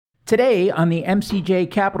Today on the MCJ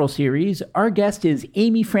Capital Series, our guest is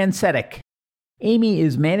Amy Francetic. Amy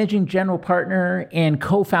is Managing General Partner and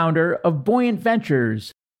co-founder of Buoyant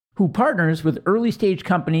Ventures, who partners with early-stage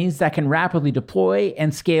companies that can rapidly deploy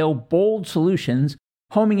and scale bold solutions,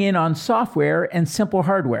 homing in on software and simple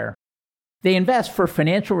hardware. They invest for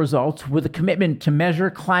financial results with a commitment to measure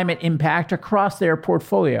climate impact across their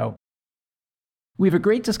portfolio. We have a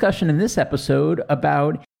great discussion in this episode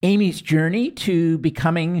about Amy's journey to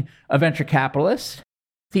becoming a venture capitalist,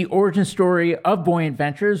 the origin story of Buoyant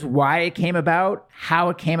Ventures, why it came about, how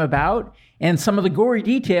it came about, and some of the gory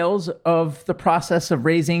details of the process of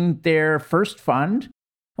raising their first fund.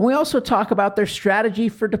 And we also talk about their strategy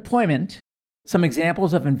for deployment, some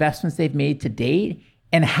examples of investments they've made to date,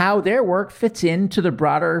 and how their work fits into the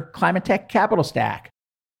broader climate tech capital stack.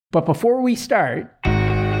 But before we start,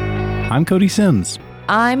 I'm Cody Sims.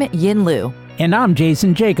 I'm Yin Lu. And I'm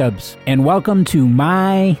Jason Jacobs. And welcome to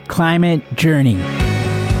My Climate Journey.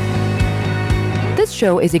 This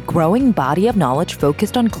show is a growing body of knowledge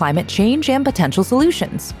focused on climate change and potential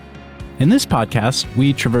solutions. In this podcast,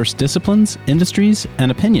 we traverse disciplines, industries,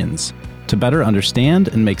 and opinions to better understand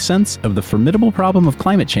and make sense of the formidable problem of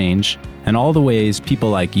climate change and all the ways people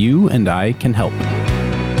like you and I can help.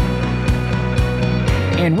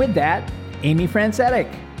 And with that, Amy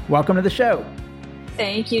Francetic, welcome to the show.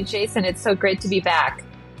 Thank you, Jason. It's so great to be back.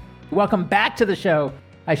 Welcome back to the show,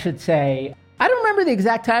 I should say. I don't remember the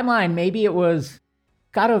exact timeline. Maybe it was,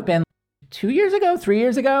 got to have been 2 years ago, 3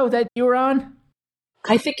 years ago that you were on?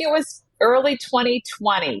 I think it was early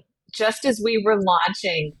 2020, just as we were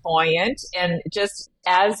launching Buoyant and just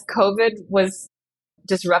as COVID was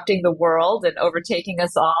disrupting the world and overtaking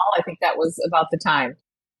us all. I think that was about the time.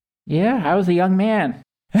 Yeah, I was a young man.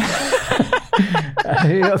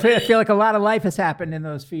 I feel like a lot of life has happened in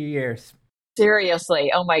those few years.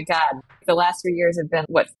 Seriously. Oh my God. The last 3 years have been,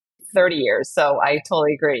 30 years. So I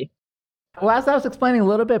totally agree. Well, as I was explaining a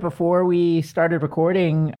little bit before we started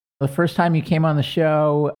recording, the first time you came on the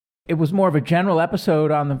show, it was more of a general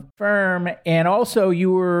episode on the firm. And also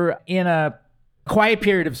you were in a quiet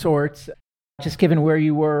period of sorts, just given where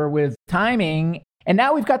you were with timing. And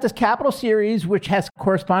now we've got this capital series, which has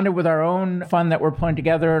corresponded with our own fund that we're putting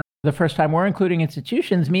together. The first time we're including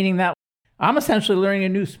institutions, meaning that I'm essentially learning a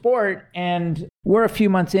new sport, and we're a few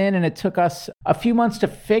months in, and it took us a few months to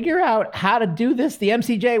figure out how to do this the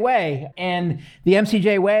MCJ way. And the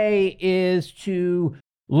MCJ way is to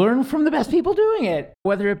learn from the best people doing it,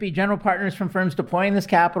 whether it be general partners from firms deploying this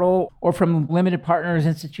capital or from limited partners,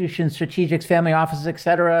 institutions, strategics, family offices, et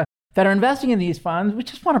cetera, that are investing in these funds. We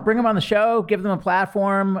just want to bring them on the show, give them a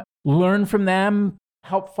platform, learn from them,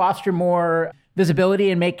 help foster more visibility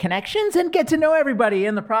and make connections and get to know everybody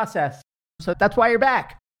in the process. So that's why you're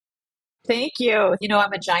back. Thank you. You know,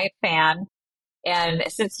 I'm a giant fan. And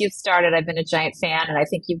since you've started, I've been a giant fan. And I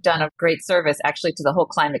think you've done a great service actually to the whole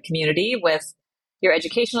climate community with your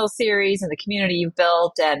educational series and the community you've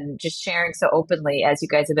built and just sharing so openly as you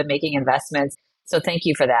guys have been making investments. So thank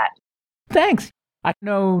you for that. Thanks. I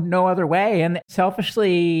know no other way. And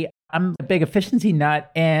selfishly, I'm a big efficiency nut.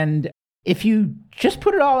 And if you just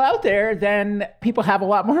put it all out there, then people have a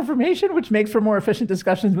lot more information, which makes for more efficient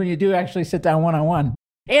discussions when you do actually sit down one-on-one.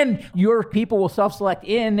 And your people will self-select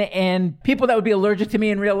in, and people that would be allergic to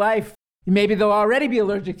me in real life, maybe they'll already be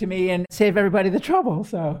allergic to me and save everybody the trouble.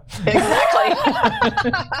 So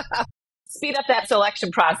Exactly. Speed up that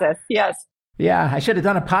selection process. Yes. Yeah, I should have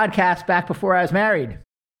done a podcast back before I was married.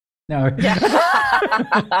 No. Yeah.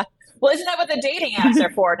 Well, isn't that what the dating apps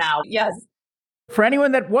are for now? Yes. For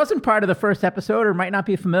anyone that wasn't part of the first episode or might not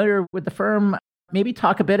be familiar with the firm, maybe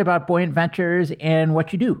talk a bit about Buoyant Ventures and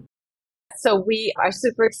what you do. So we are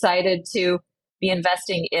super excited to be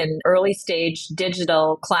investing in early stage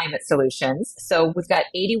digital climate solutions. So we've got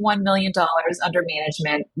 $81 million under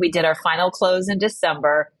management. We did our final close in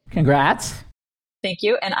December. Congrats. Thank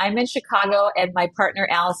you. And I'm in Chicago and my partner,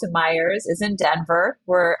 Allison Myers, is in Denver.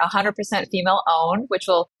 We're 100% female owned, which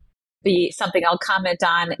will be something I'll comment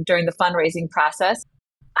on during the fundraising process,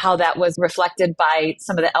 how that was reflected by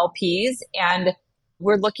some of the LPs. And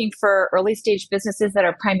we're looking for early stage businesses that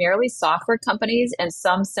are primarily software companies and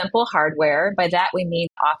some simple hardware. By that, we mean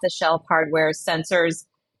off the shelf hardware, sensors,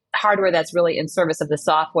 hardware that's really in service of the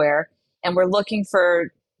software. And we're looking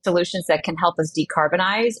for solutions that can help us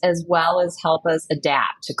decarbonize as well as help us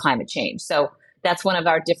adapt to climate change. So that's one of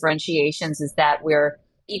our differentiations, is that we're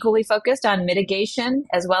equally focused on mitigation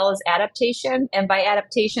as well as adaptation. And by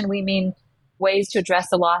adaptation, we mean ways to address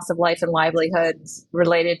the loss of life and livelihoods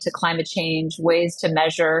related to climate change, ways to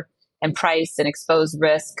measure and price and expose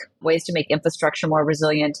risk, ways to make infrastructure more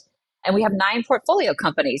resilient. And we have 9 portfolio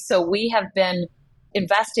companies. So we have been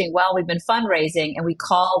investing while we've been fundraising, and we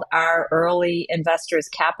called our early investors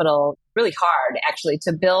capital really hard, actually,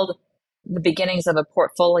 to build the beginnings of a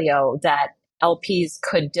portfolio that LPs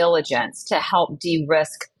could diligence to help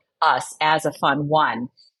de-risk us as a fund one.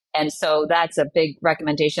 And so that's a big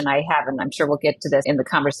recommendation I have, and I'm sure we'll get to this in the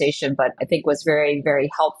conversation, but I think was very, very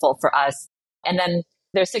helpful for us. And then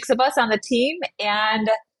there's 6 of us on the team, and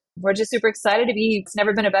we're just super excited to be, it's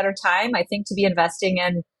never been a better time, I think, to be investing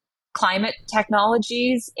in climate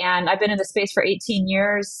technologies. And I've been in the space for 18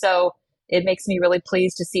 years, so it makes me really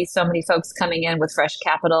pleased to see so many folks coming in with fresh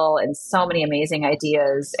capital and so many amazing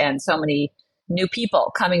ideas and so many new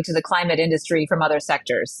people coming to the climate industry from other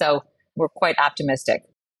sectors. So we're quite optimistic.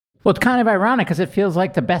 Well, it's kind of ironic because it feels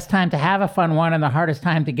like the best time to have a fun one and the hardest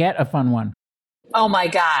time to get a fun one. Oh my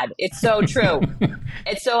God, it's so true.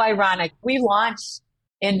 It's so ironic. We launched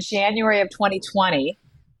in January of 2020.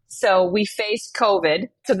 So we faced COVID.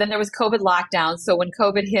 So then there was COVID lockdown. So when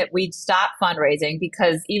COVID hit, we'd stop fundraising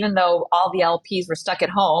because even though all the LPs were stuck at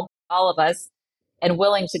home, all of us, and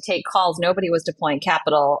willing to take calls, nobody was deploying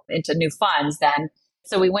capital into new funds then.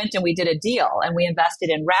 So we went and we did a deal and we invested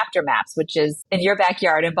in Raptor Maps, which is in your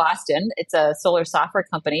backyard in Boston. It's a solar software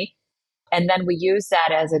company. And then we used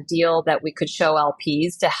that as a deal that we could show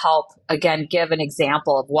LPs to help, again, give an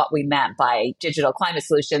example of what we meant by digital climate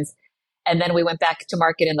solutions. And then we went back to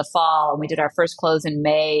market in the fall and we did our first close in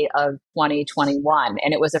May of 2021.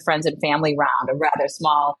 And it was a friends and family round, a rather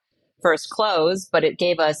small first close, but it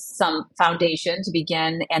gave us some foundation to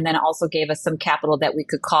begin and then also gave us some capital that we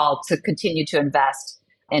could call to continue to invest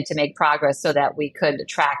and to make progress so that we could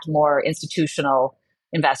attract more institutional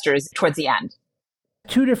investors towards the end.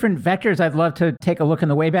 2 different vectors I'd love to take a look in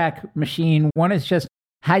the Wayback Machine. One is just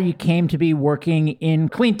how you came to be working in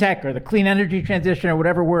clean tech or the clean energy transition or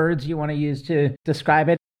whatever words you want to use to describe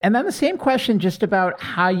it. And then the same question just about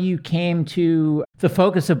how you came to the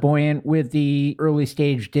focus of Buoyant with the early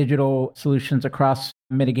stage digital solutions across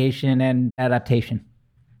mitigation and adaptation.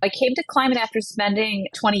 I came to climate after spending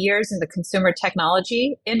 20 years in the consumer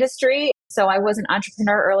technology industry. So I was an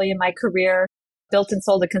entrepreneur early in my career, built and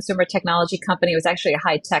sold a consumer technology company. It was actually a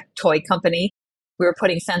high-tech toy company. We were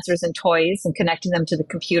putting sensors in toys and connecting them to the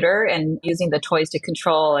computer and using the toys to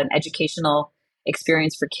control an educational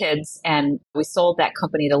experience for kids. And we sold that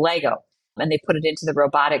company to Lego and they put it into the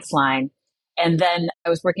robotics line. And then I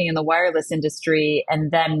was working in the wireless industry.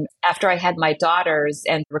 And then after I had my daughters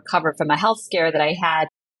and recovered from a health scare that I had,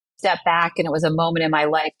 stepped back, and it was a moment in my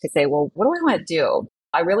life to say, well, what do I want to do?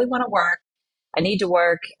 I really want to work. I need to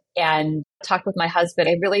work. And talk with my husband.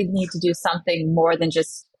 I really need to do something more than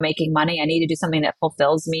just making money. I need to do something that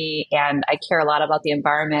fulfills me. And I care a lot about the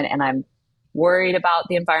environment, and I'm worried about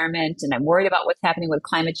the environment, and I'm worried about what's happening with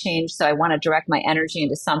climate change. So I want to direct my energy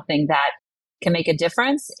into something that can make a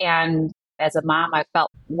difference. And as a mom, I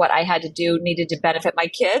felt what I had to do needed to benefit my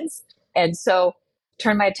kids. And so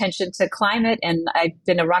turned my attention to climate. And I've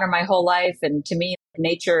been a runner my whole life. And to me,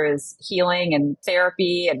 nature is healing and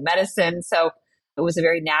therapy and medicine. So it was a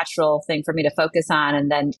very natural thing for me to focus on,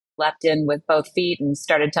 and then leapt in with both feet and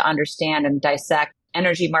started to understand and dissect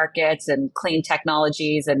energy markets and clean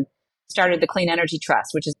technologies, and started the Clean Energy Trust,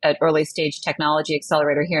 which is an early stage technology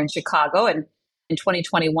accelerator here in Chicago. And in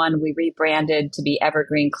 2021, we rebranded to be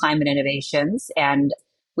Evergreen Climate Innovations. And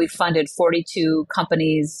we've funded 42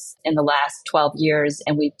 companies in the last 12 years.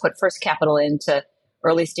 And we put first capital into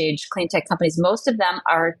early stage clean tech companies. Most of them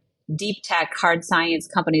are deep tech, hard science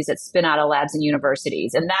companies that spin out of labs and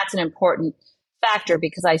universities. And that's an important factor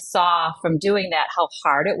because I saw from doing that how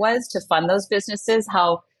hard it was to fund those businesses,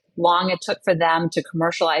 how long it took for them to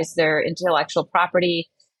commercialize their intellectual property,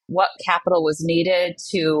 what capital was needed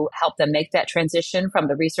to help them make that transition from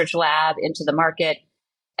the research lab into the market,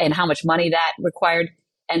 and how much money that required.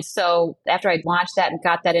 And so after I'd launched that and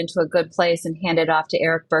got that into a good place and handed off to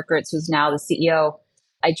Eric Burkertz, who's now the CEO,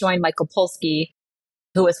 I joined Michael Polsky,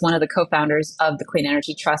 who was one of the co-founders of the Clean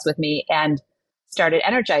Energy Trust with me, and started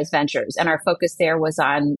Energize Ventures. And our focus there was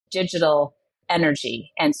on digital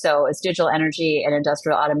energy. And so it's digital energy and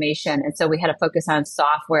industrial automation. And so we had a focus on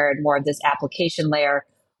software and more of this application layer,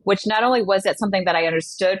 which not only was that something that I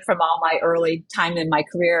understood from all my early time in my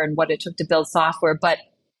career and what it took to build software, but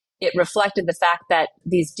it reflected the fact that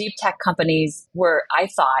these deep tech companies were, I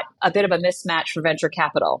thought, a bit of a mismatch for venture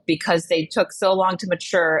capital because they took so long to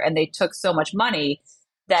mature and they took so much money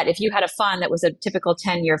that if you had a fund that was a typical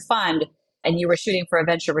 10-year fund and you were shooting for a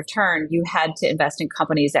venture return, you had to invest in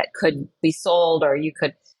companies that could be sold or you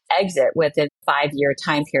could exit within a 5-year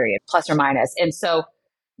time period, plus or minus. And so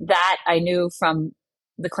that I knew from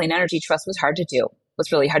the Clean Energy Trust was hard to do,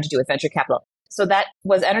 was really hard to do with venture capital. So that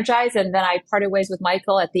was energized. And then I parted ways with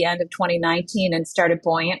Michael at the end of 2019 and started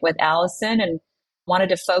Buoyant with Allison and wanted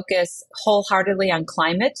to focus wholeheartedly on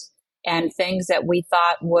climate and things that we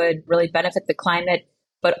thought would really benefit the climate,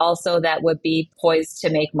 but also that would be poised to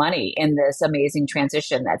make money in this amazing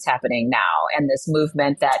transition that's happening now and this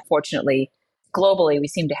movement that fortunately globally we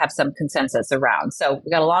seem to have some consensus around. So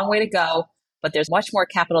we got a long way to go, but there's much more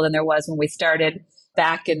capital than there was when we started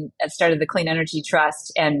back and started the Clean Energy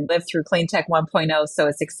Trust and lived through Clean Tech 1.0. So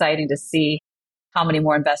it's exciting to see how many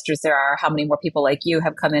more investors there are, how many more people like you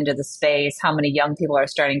have come into the space, how many young people are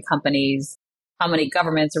starting companies, how many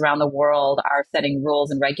governments around the world are setting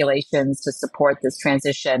rules and regulations to support this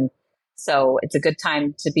transition. So it's a good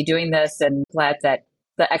time to be doing this, and glad that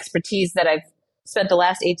the expertise that I've spent the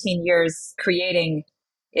last 18 years creating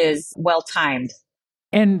is well timed.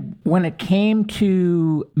 And when it came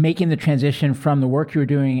to making the transition from the work you were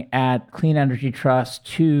doing at Clean Energy Trust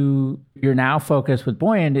to your now focus with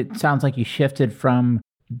Buoyant, it sounds like you shifted from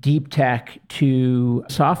deep tech to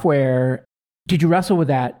software. Did you wrestle with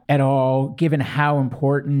that at all, given how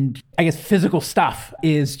important, I guess, physical stuff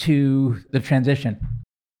is to the transition?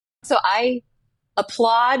 So I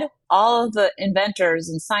applaud all of the inventors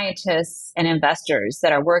and scientists and investors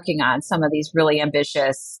that are working on some of these really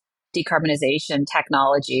ambitious decarbonization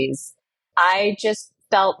technologies. I just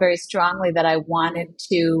felt very strongly that I wanted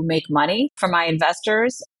to make money for my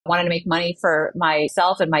investors. I wanted to make money for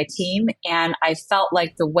myself and my team. And I felt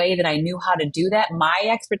like the way that I knew how to do that, my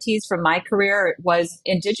expertise from my career was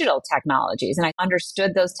in digital technologies. And I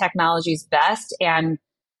understood those technologies best, and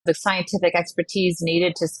the scientific expertise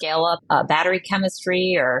needed to scale up battery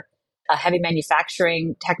chemistry or a heavy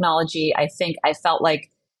manufacturing technology. I think I felt like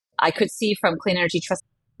I could see from Clean Energy Trust,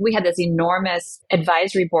 we had this enormous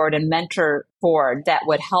advisory board and mentor board that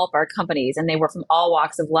would help our companies, and they were from all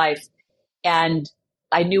walks of life. And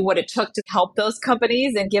I knew what it took to help those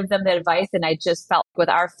companies and give them the advice. And I just felt with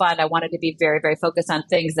our fund, I wanted to be very, very focused on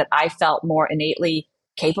things that I felt more innately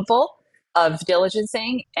capable of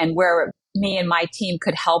diligencing and where me and my team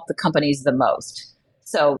could help the companies the most.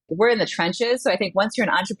 So we're in the trenches. So I think once you're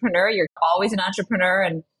an entrepreneur, you're always an entrepreneur.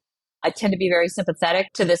 And I tend to be very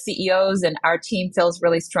sympathetic to the CEOs, and our team feels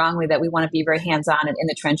really strongly that we want to be very hands-on and in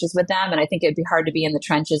the trenches with them. And I think it'd be hard to be in the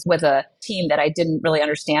trenches with a team that I didn't really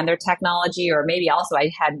understand their technology, or maybe also I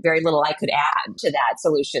had very little I could add to that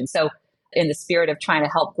solution. So in the spirit of trying to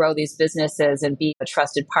help grow these businesses and be a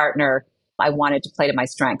trusted partner, I wanted to play to my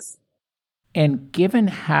strengths. And given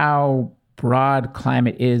how broad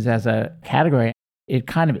climate is as a category, it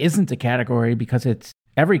kind of isn't a category because it's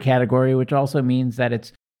every category, which also means that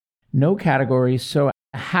it's no categories. So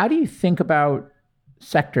how do you think about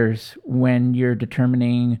sectors when you're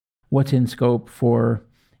determining what's in scope for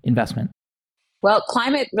investment? Well,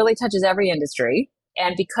 climate really touches every industry.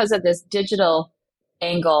 And because of this digital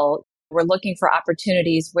angle, we're looking for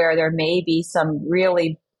opportunities where there may be some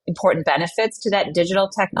really important benefits to that digital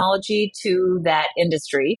technology to that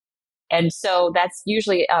industry. And so that's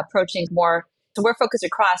usually approaching more. So we're focused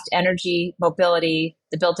across energy, mobility,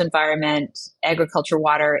 the built environment, agriculture,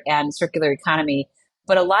 water, and circular economy.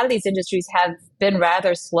 But a lot of these industries have been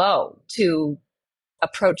rather slow to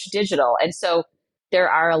approach digital. And so there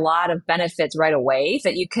are a lot of benefits right away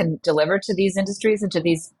that you can deliver to these industries and to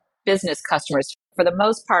these business customers. For the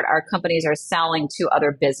most part, our companies are selling to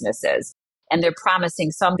other businesses, and they're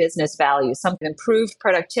promising some business value, some improved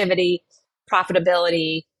productivity,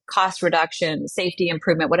 profitability, cost reduction, safety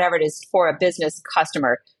improvement, whatever it is for a business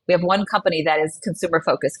customer. We have one company that is consumer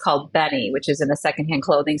focused called Benny, which is in the secondhand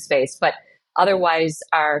clothing space. But otherwise,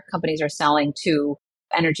 our companies are selling to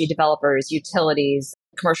energy developers, utilities,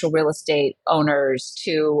 commercial real estate owners,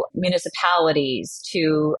 to municipalities,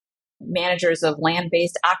 to managers of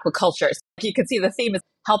land-based aquaculture. You can see the theme is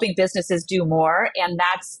helping businesses do more. And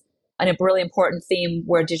that's a really important theme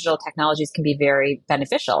where digital technologies can be very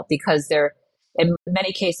beneficial because they're, in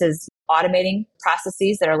many cases, automating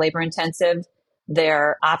processes that are labor intensive.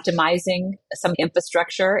 They're optimizing some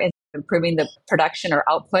infrastructure and improving the production or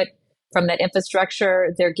output from that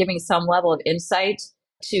infrastructure. They're giving some level of insight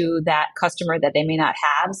to that customer that they may not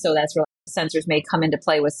have. So that's where sensors may come into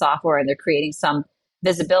play with software, and they're creating some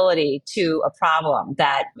visibility to a problem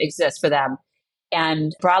that exists for them.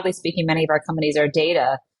 And broadly speaking, many of our companies are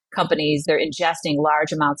data companies. They're ingesting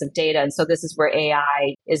large amounts of data. And so this is where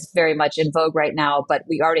AI is very much in vogue right now. But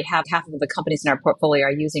we already have half of the companies in our portfolio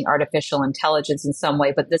are using artificial intelligence in some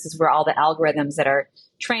way. But this is where all the algorithms that are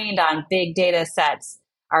trained on big data sets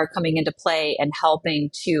are coming into play and helping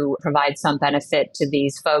to provide some benefit to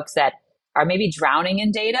these folks that are maybe drowning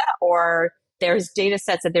in data, or there's data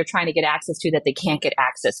sets that they're trying to get access to that they can't get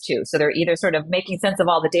access to. So they're either sort of making sense of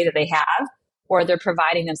all the data they have, or they're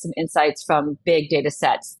providing them some insights from big data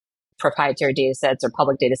sets, proprietary data sets or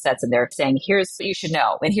public data sets. And they're saying, here's what you should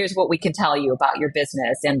know. And here's what we can tell you about your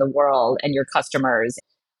business and the world and your customers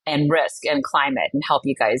and risk and climate and help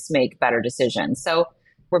you guys make better decisions. So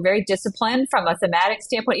we're very disciplined from a thematic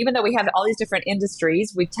standpoint. Even though we have all these different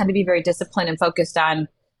industries, we tend to be very disciplined and focused on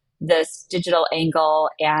this digital angle.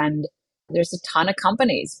 And there's a ton of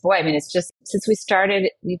companies. Boy, I mean, it's just since we started,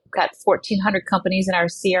 we've got 1,400 companies in our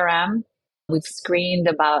CRM. We've screened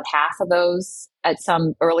about half of those at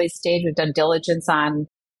some early stage. We've done diligence on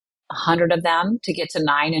 100 of them to get to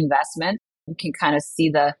 9 investments. You can kind of see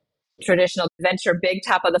the traditional venture big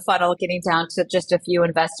top of the funnel getting down to just a few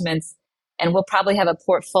investments. And we'll probably have a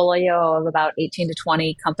portfolio of about 18 to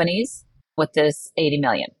 20 companies with this 80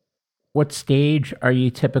 million. What stage are you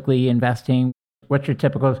typically investing? What's your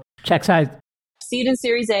typical check size? Seed and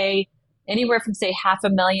Series A, anywhere from say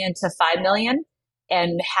 $500,000 to $5 million,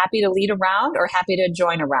 and happy to lead a round or happy to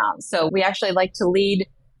join a round. So we actually like to lead.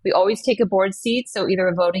 We always take a board seat, so either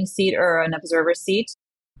a voting seat or an observer seat.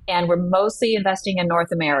 And we're mostly investing in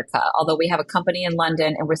North America, although we have a company in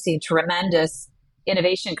London and we're seeing tremendous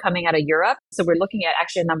innovation coming out of Europe. So we're looking at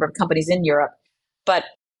actually a number of companies in Europe, but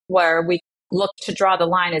where we look to draw the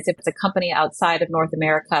line is if it's a company outside of North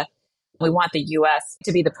America, we want the US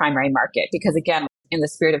to be the primary market because again, in the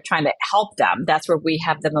spirit of trying to help them, that's where we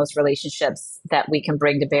have the most relationships that we can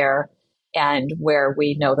bring to bear and where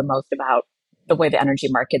we know the most about the way the energy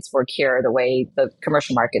markets work here, the way the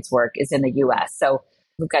commercial markets work is in the US. So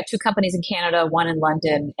we've got 2 companies in Canada, 1 in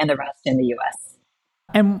London, and the rest in the US.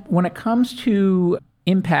 And when it comes to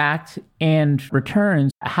impact and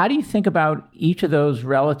returns, how do you think about each of those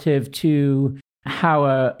relative to how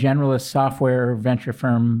a generalist software venture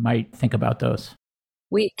firm might think about those?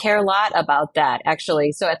 We care a lot about that,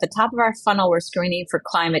 actually. So at the top of our funnel, we're screening for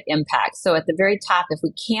climate impact. So at the very top, if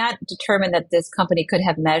we can't determine that this company could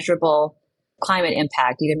have measurable climate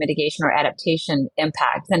impact, either mitigation or adaptation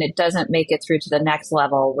impact, then it doesn't make it through to the next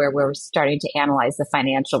level where we're starting to analyze the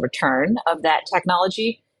financial return of that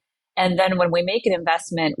technology. And then when we make an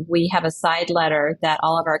investment, we have a side letter that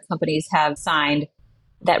all of our companies have signed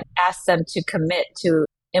that asks them to commit to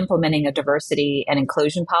implementing a diversity and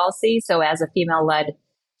inclusion policy. So as a female-led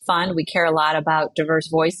fund, we care a lot about diverse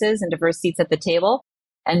voices and diverse seats at the table.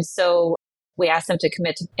 And so we ask them to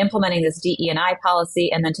commit to implementing this DE&I policy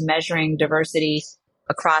and then to measuring diversity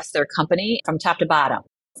across their company from top to bottom,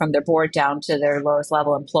 from their board down to their lowest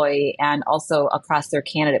level employee and also across their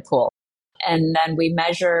candidate pool. And then we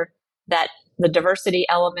measure that the diversity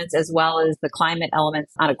elements as well as the climate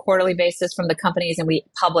elements on a quarterly basis from the companies, and we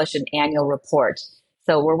publish an annual report.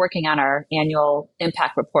 So we're working on our annual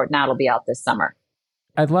impact report now. It'll be out this summer.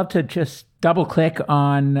 I'd love to just double click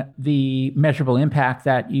on the measurable impact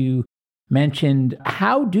that you mentioned.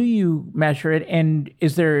 How do you measure it? And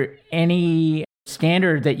is there any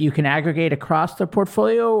standard that you can aggregate across the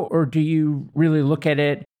portfolio, or do you really look at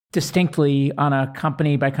it distinctly on a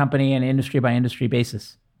company by company and industry by industry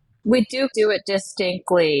basis? We do it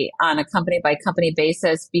distinctly on a company by company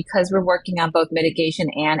basis because we're working on both mitigation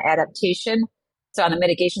and adaptation. So on the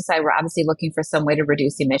mitigation side, we're obviously looking for some way to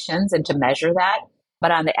reduce emissions and to measure that.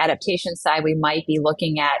 But on the adaptation side, we might be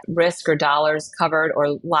looking at risk or dollars covered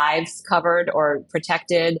or lives covered or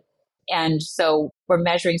protected. And so we're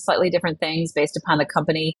measuring slightly different things based upon the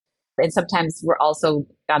company. And sometimes we're also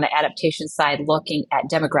on the adaptation side looking at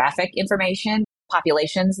demographic information,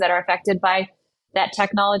 populations that are affected by that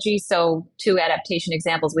technology. So 2 adaptation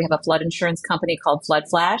examples, we have a flood insurance company called Flood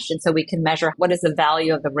Flash. And so we can measure what is the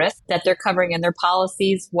value of the risk that they're covering in their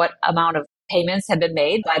policies, what amount of payments have been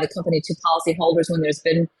made by the company to policyholders when there's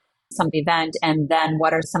been some event, and then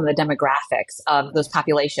what are some of the demographics of those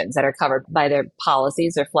populations that are covered by their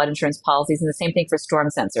policies, their flood insurance policies. And the same thing for Storm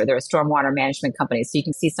Sensor. They're a stormwater management company. So you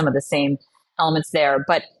can see some of the same elements there.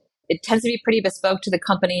 But it tends to be pretty bespoke to the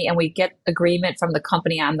company, and we get agreement from the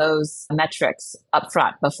company on those metrics up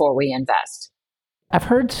front before we invest. I've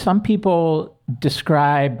heard some people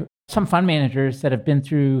describe, some fund managers that have been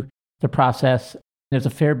through the process, there's a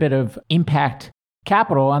fair bit of impact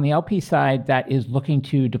capital on the LP side that is looking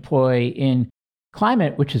to deploy in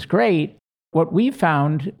climate, which is great. What we've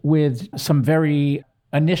found with some very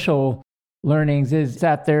initial learnings is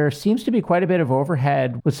that there seems to be quite a bit of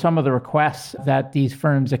overhead with some of the requests that these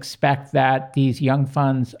firms expect that these young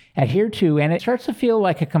funds adhere to. And it starts to feel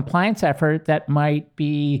like a compliance effort that might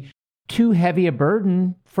be too heavy a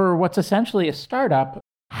burden for what's essentially a startup.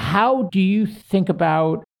 How do you think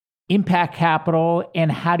about impact capital, and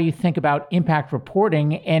how do you think about impact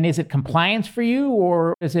reporting? And is it compliance for you,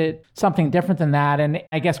 or is it something different than that? And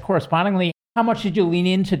I guess correspondingly, how much did you lean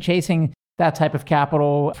into chasing that type of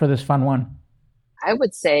capital for this Fund 1? I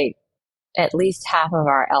would say at least half of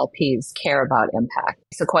our LPs care about impact.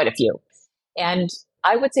 So quite a few. And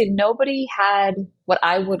I would say nobody had what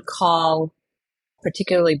I would call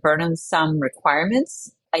particularly burdensome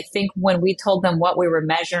requirements. I think when we told them what we were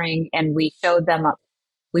measuring and we showed them,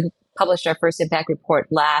 we published our first impact report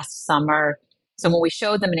last summer. So when we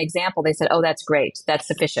showed them an example, they said, oh, that's great. That's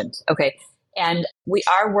sufficient. Okay. And we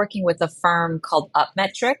are working with a firm called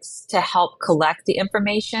UpMetrics to help collect the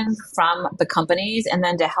information from the companies and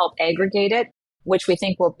then to help aggregate it, which we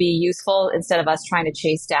think will be useful instead of us trying to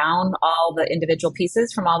chase down all the individual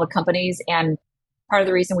pieces from all the companies. And part of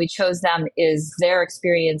the reason we chose them is their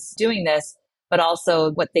experience doing this, but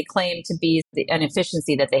also what they claim to be an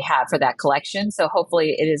efficiency that they have for that collection. So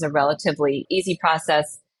hopefully it is a relatively easy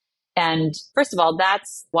process. And first of all,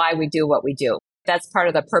 that's why we do what we do. That's part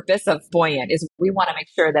of the purpose of Buoyant is we want to make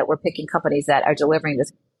sure that we're picking companies that are delivering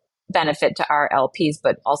this benefit to our LPs,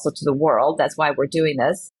 but also to the world. That's why we're doing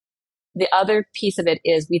this. The other piece of it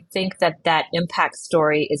is we think that that impact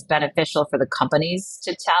story is beneficial for the companies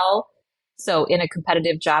to tell. So in a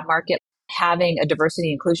competitive job market, having a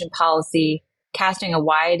diversity inclusion policy, casting a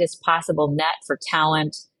widest possible net for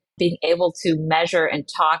talent, being able to measure and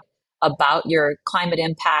talk about your climate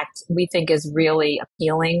impact, we think is really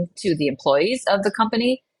appealing to the employees of the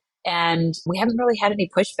company. And we haven't really had any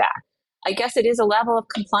pushback. I guess it is a level of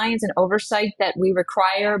compliance and oversight that we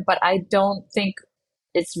require, but I don't think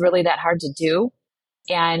it's really that hard to do.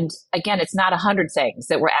 And again, it's not 100 things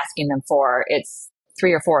that we're asking them for. It's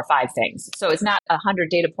 3 or 4 or 5 things. So it's not 100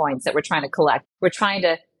 data points that we're trying to collect. We're trying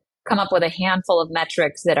to come up with a handful of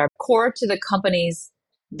metrics that are core to the company's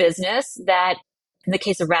business that, in the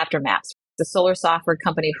case of Raptor Maps, the solar software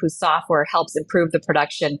company whose software helps improve the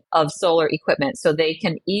production of solar equipment. So they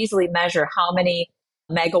can easily measure how many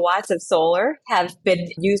megawatts of solar have been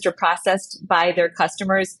used or processed by their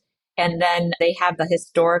customers. And then they have the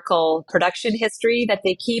historical production history that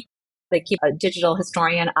they keep. They keep a digital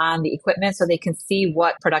historian on the equipment so they can see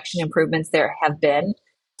what production improvements there have been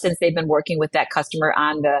since they've been working with that customer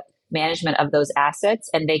on the management of those assets.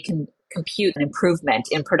 And they can compute an improvement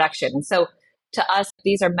in production. And so to us,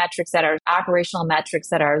 these are metrics that are operational metrics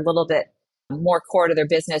that are a little bit more core to their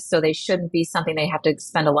business. So they shouldn't be something they have to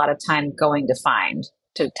spend a lot of time going to find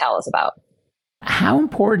to tell us about. How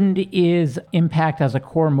important is impact as a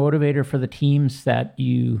core motivator for the teams that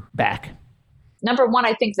you back? Number one,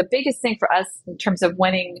 I think the biggest thing for us in terms of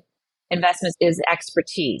winning investments is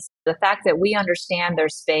expertise. The fact that we understand their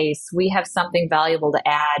space, we have something valuable to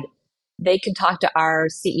add. They can talk to our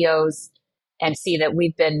CEOs and see that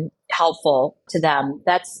we've been helpful to them.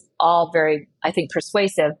 That's all very, I think,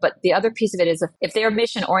 persuasive. But the other piece of it is if they're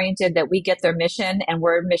mission oriented, that we get their mission and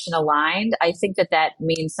we're mission aligned, I think that that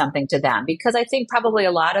means something to them. Because I think probably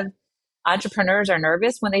a lot of entrepreneurs are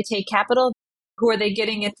nervous when they take capital. Who are they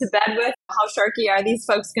getting into bed with? How sharky are these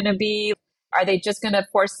folks going to be? Are they just going to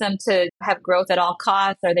force them to have growth at all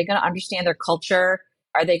costs? Are they going to understand their culture?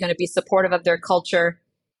 Are they going to be supportive of their culture?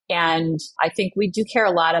 And I think we do care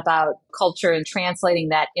a lot about culture and translating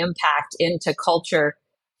that impact into culture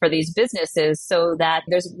for these businesses so that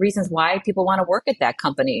there's reasons why people want to work at that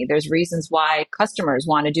company. There's reasons why customers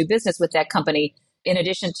want to do business with that company, in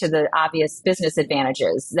addition to the obvious business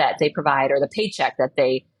advantages that they provide or the paycheck that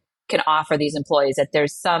they can offer these employees, that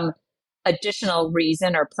there's some additional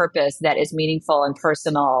reason or purpose that is meaningful and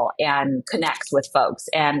personal and connects with folks.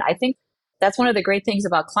 And I think that's one of the great things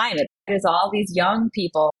about climate is all these young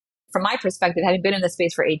people. From my perspective, having been in this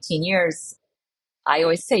space for 18 years, I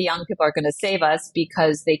always say young people are going to save us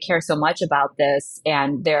because they care so much about this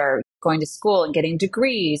and they're going to school and getting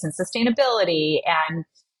degrees in sustainability and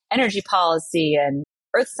energy policy and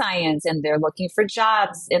earth science, and they're looking for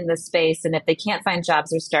jobs in this space. And if they can't find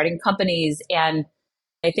jobs, they're starting companies. And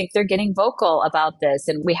I think they're getting vocal about this.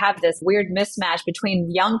 And we have this weird mismatch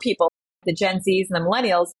between young people, the Gen Zs and the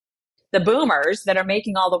millennials, the boomers that are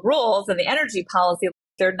making all the rules and the energy policy.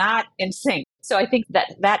 They're not in sync. So I think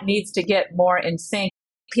that needs to get more in sync.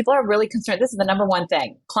 People are really concerned. This is the number one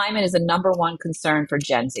thing. Climate is the number one concern for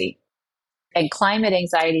Gen Z. And climate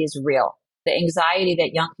anxiety is real. The anxiety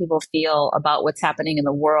that young people feel about what's happening in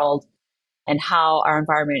the world and how our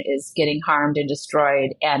environment is getting harmed and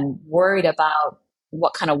destroyed and worried about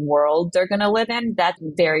what kind of world they're going to live in, that's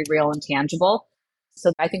very real and tangible.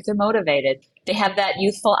 So I think they're motivated. They have that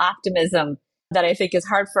youthful optimism that I think is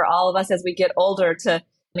hard for all of us as we get older to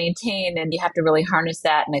maintain. And you have to really harness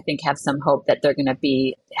that and I think have some hope that they're going to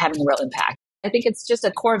be having a real impact. I think it's just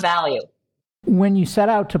a core value. When you set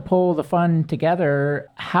out to pull the fund together,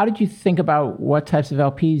 how did you think about what types of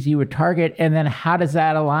LPs you would target? And then how does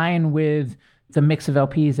that align with the mix of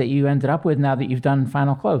LPs that you ended up with now that you've done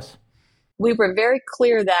final close? we were very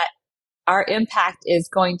clear that our impact is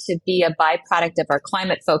going to be a byproduct of our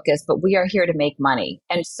climate focus, but we are here to make money.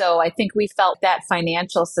 And so I think we felt that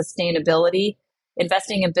financial sustainability,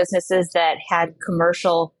 investing in businesses that had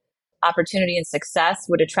commercial opportunity and success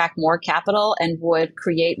would attract more capital and would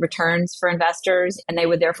create returns for investors, and they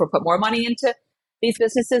would therefore put more money into these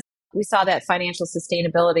businesses. We saw that financial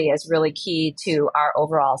sustainability as really key to our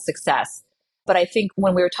overall success. But I think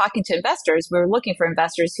when we were talking to investors, we were looking for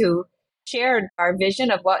investors who shared our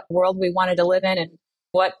vision of what world we wanted to live in and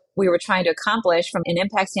what we were trying to accomplish from an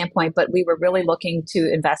impact standpoint. But we were really looking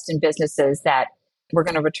to invest in businesses that were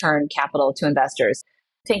going to return capital to investors.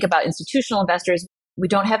 Think about institutional investors. We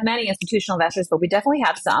don't have many institutional investors, but we definitely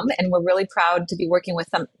have some. And we're really proud to be working with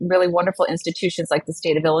some really wonderful institutions like the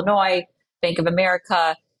state of Illinois, Bank of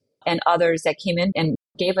America, and others that came in and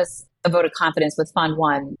gave us a vote of confidence with Fund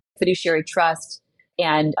One, Fiduciary Trust,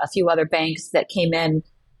 and a few other banks that came in.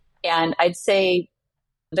 And I'd say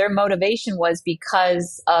their motivation was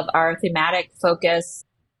because of our thematic focus,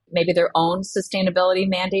 maybe their own sustainability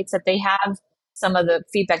mandates that they have, some of the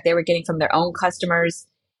feedback they were getting from their own customers,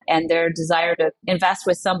 and their desire to invest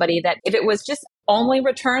with somebody that if it was just only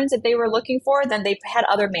returns that they were looking for, then they had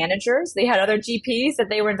other managers, they had other GPs that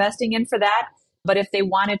they were investing in for that. But if they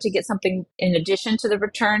wanted to get something in addition to the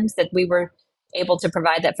returns, that we were able to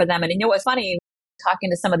provide that for them. And you know what's funny,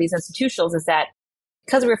 talking to some of these institutionals, is that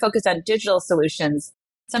because we were focused on digital solutions,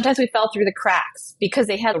 sometimes we fell through the cracks because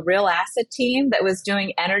they had a real asset team that was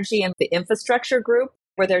doing energy and the infrastructure group,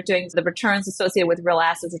 where they're doing the returns associated with real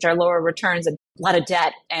assets, which are lower returns and a lot of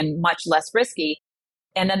debt and much less risky.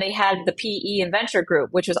 And then they had the PE and venture group,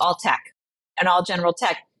 which was all tech and all general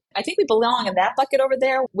tech. I think we belong in that bucket over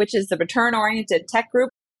there, which is the return-oriented tech group.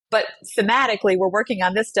 But thematically, we're working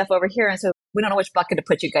on this stuff over here. And so we don't know which bucket to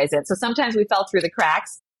put you guys in. So sometimes we fell through the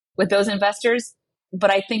cracks with those investors.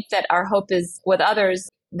 But I think that our hope is with others,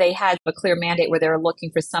 they had a clear mandate where they were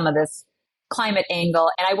looking for some of this climate angle.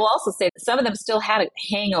 And I will also say that some of them still had a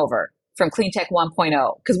hangover from Clean Tech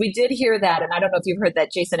 1.0, because we did hear that. And I don't know if you've heard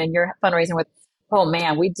that, Jason, in your fundraising with, oh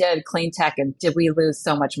man, we did clean tech and did we lose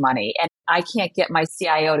so much money? And I can't get my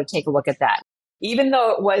CIO to take a look at that. Even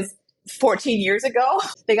though it was 14 years ago,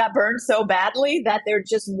 they got burned so badly that they're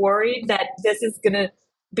just worried that this is going to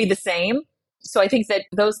be the same. So I think that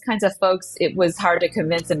those kinds of folks, it was hard to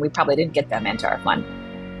convince, and we probably didn't get them into our fund.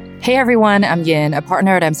 Hey everyone, I'm Yin, a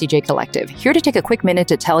partner at MCJ Collective, here to take a quick minute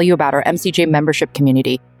to tell you about our MCJ membership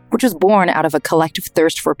community, which was born out of a collective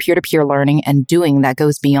thirst for peer-to-peer learning and doing that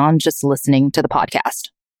goes beyond just listening to the podcast.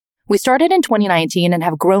 We started in 2019 and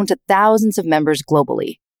have grown to thousands of members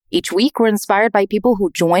globally. Each week, we're inspired by people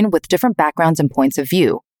who join with different backgrounds and points of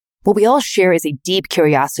view. What we all share is a deep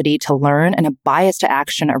curiosity to learn and a bias to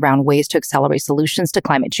action around ways to accelerate solutions to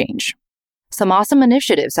climate change. Some awesome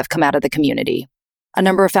initiatives have come out of the community. A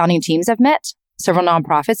number of founding teams have met, several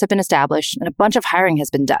nonprofits have been established, and a bunch of hiring has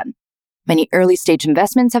been done. Many early-stage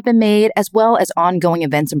investments have been made, as well as ongoing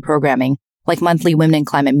events and programming, like monthly Women in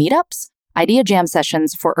Climate meetups, idea jam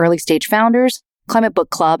sessions for early-stage founders, climate book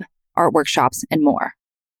club, art workshops, and more.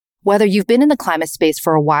 Whether you've been in the climate space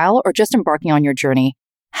for a while or just embarking on your journey,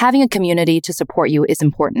 having a community to support you is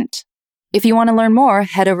important. If you want to learn more,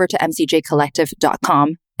 head over to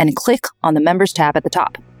mcjcollective.com and click on the Members tab at the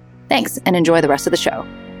top. Thanks, and enjoy the rest of the show.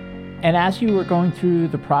 And as you were going through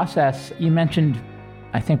the process, you mentioned,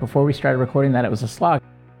 I think before we started recording, that it was a slog.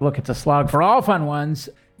 Look, it's a slog for all Fund Ones,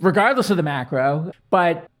 regardless of the macro.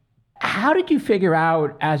 But how did you figure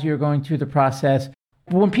out as you were going through the process,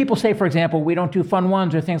 when people say, for example, we don't do Fund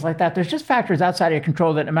Ones or things like that, there's just factors outside of your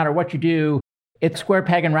control that no matter what you do, it's square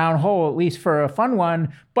peg and round hole, at least for a Fund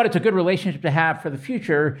One, but it's a good relationship to have for the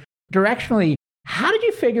future. Directionally, how did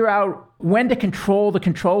you figure out when to control the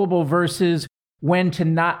controllable versus when to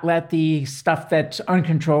not let the stuff that's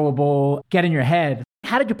uncontrollable get in your head?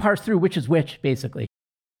 How did you parse through which is which, basically?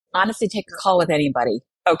 Honestly, take a call with anybody.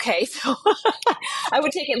 Okay, so I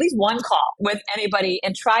would take at least one call with anybody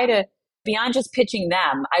and try to, beyond just pitching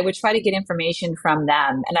them, I would try to get information from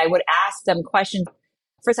them. And I would ask them questions.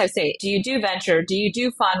 First, I would say, do you do venture? Do you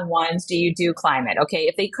do Fund Ones? Do you do climate? Okay,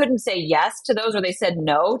 if they couldn't say yes to those or they said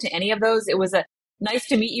no to any of those, it was a nice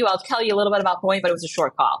to meet you. I'll tell you a little bit about Buoyant, but it was a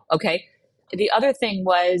short call. Okay. The other thing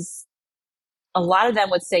was a lot of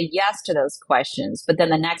them would say yes to those questions. But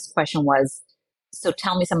then the next question was, so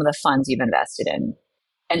tell me some of the funds you've invested in.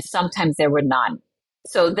 And sometimes there were none.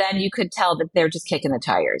 So then you could tell that they're just kicking the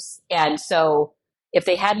tires. And so if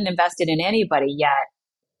they hadn't invested in anybody yet,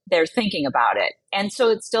 they're thinking about it. And so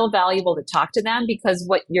it's still valuable to talk to them, because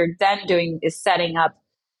what you're then doing is setting up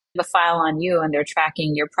the file on you and they're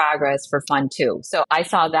tracking your progress for Fund 2. So I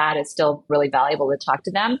saw that as still really valuable to talk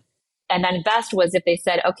to them. And then best was if they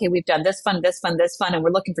said, okay, we've done this fund, this fund, this fund, and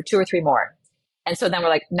we're looking for 2 or 3 more. And so then we're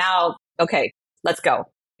like, now, okay, let's go.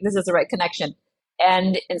 This is the right connection.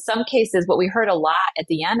 And in some cases, what we heard a lot at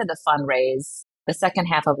the end of the fundraise, the second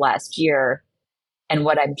half of last year, and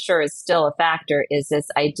what I'm sure is still a factor, is this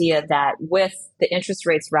idea that with the interest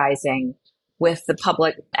rates rising, with the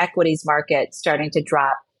public equities market starting to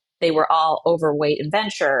drop, they were all overweight in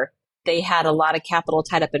venture. They had a lot of capital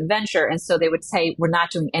tied up in venture. And so they would say, we're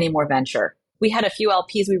not doing any more venture. We had a few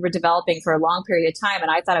LPs we were developing for a long period of time,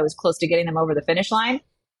 and I thought I was close to getting them over the finish line.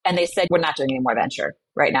 And they said, we're not doing any more venture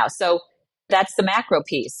right now. So that's the macro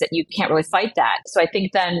piece that you can't really fight that. So I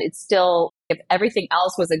think then it's still, if everything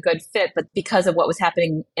else was a good fit, but because of what was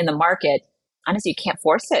happening in the market, honestly, you can't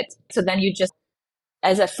force it. So then you just,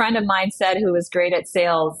 as a friend of mine said, who was great at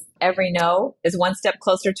sales, every no is one step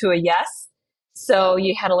closer to a yes. So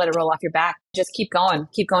you had to let it roll off your back. Just keep going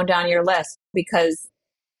down your list, because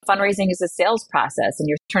fundraising is a sales process and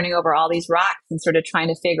you're turning over all these rocks and sort of trying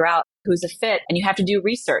to figure out who's a fit. And you have to do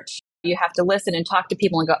research. You have to listen and talk to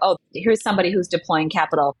people and go, oh, here's somebody who's deploying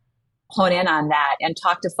capital. Hone in on that and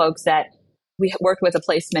talk to folks that we worked with a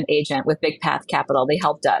placement agent with Big Path Capital. They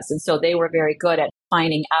helped us. And so they were very good at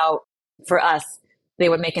finding out for us. They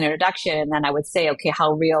would make an introduction and then I would say, okay,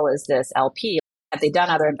 how real is this LP? Have they done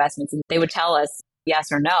other investments? And they would tell us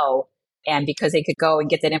yes or no. And because they could go and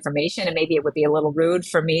get that information, and maybe it would be a little rude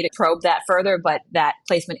for me to probe that further, but that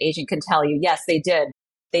placement agent can tell you, yes, they did.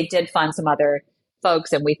 They did fund some other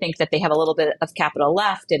folks, and we think that they have a little bit of capital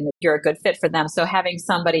left and you're a good fit for them. So having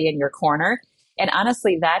somebody in your corner, and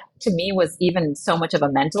honestly, that to me was even so much of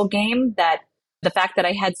a mental game, that the fact that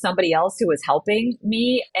I had somebody else who was helping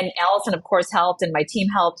me, and Allison, of course, helped and my team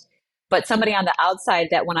helped, but somebody on the outside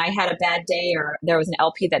that when I had a bad day or there was an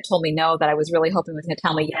LP that told me no, that I was really hoping was going to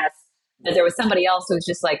tell me yes, that there was somebody else who was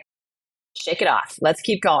just like, shake it off. Let's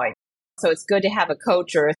keep going. So it's good to have a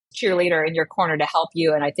coach or a cheerleader in your corner to help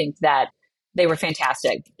you. And I think that they were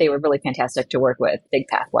fantastic. They were really fantastic to work with. Big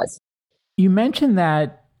Path was. You mentioned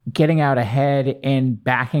that getting out ahead and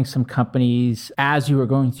backing some companies as you were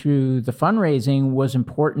going through the fundraising was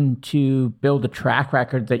important to build a track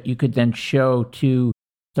record that you could then show to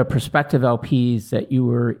the prospective LPs that you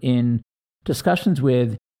were in discussions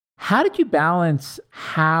with. How did you balance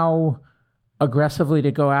how aggressively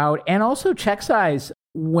to go out and also check size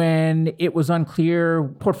when it was unclear?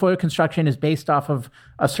 Portfolio construction is based off of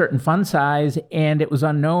a certain fund size, and it was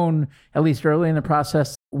unknown, at least early in the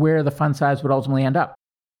process, where the fund size would ultimately end up.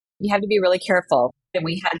 You have to be really careful. And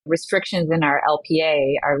we had restrictions in our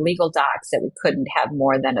LPA, our legal docs, that we couldn't have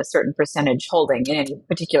more than a certain percentage holding in any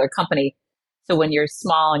particular company. So when you're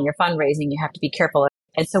small and you're fundraising, you have to be careful.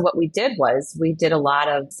 And so what we did was we did a lot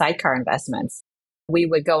of sidecar investments. We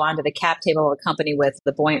would go onto the cap table of a company with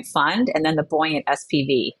the Buoyant fund and then the Buoyant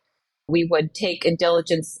SPV. We would take and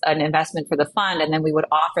diligence an investment for the fund, and then we would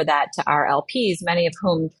offer that to our LPs, many of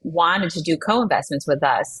whom wanted to do co-investments with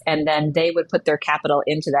us. And then they would put their capital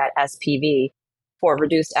into that SPV for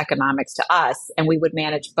reduced economics to us. And we would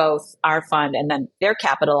manage both our fund and then their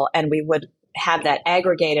capital. And we would have that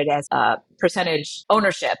aggregated as a percentage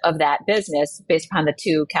ownership of that business based upon the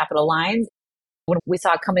two capital lines. When we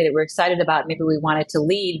saw a company that we're excited about, maybe we wanted to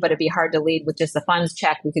lead, but it'd be hard to lead with just the funds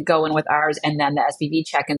check. We could go in with ours and then the SPV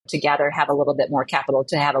check, and together have a little bit more capital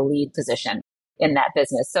to have a lead position in that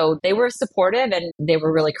business. So they were supportive and they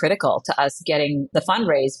were really critical to us getting the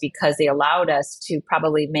fundraise, because they allowed us to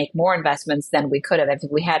probably make more investments than we could have if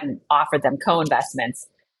we hadn't offered them co-investments.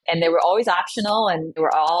 And they were always optional, and they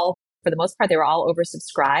were all, for the most part, they were all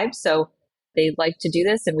oversubscribed. So they liked to do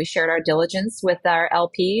this, and we shared our diligence with our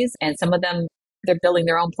LPs, and some of them, they're building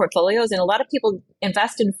their own portfolios. And a lot of people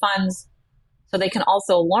invest in funds so they can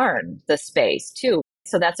also learn the space too.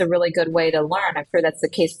 So that's a really good way to learn. I'm sure that's the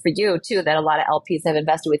case for you too, that a lot of LPs have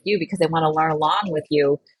invested with you because they want to learn along with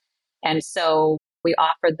you. And so we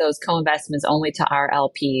offered those co-investments only to our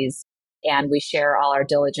LPs, and we share all our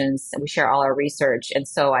diligence and we share all our research. And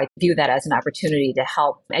so I view that as an opportunity to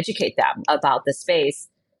help educate them about the space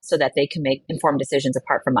so that they can make informed decisions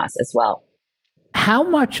apart from us as well. How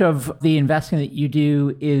much of the investing that you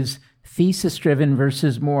do is thesis driven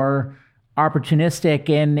versus more opportunistic?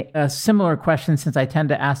 And a similar question, since I tend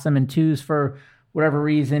to ask them in twos for whatever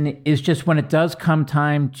reason, is just when it does come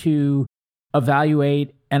time to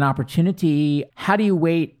evaluate an opportunity, how do you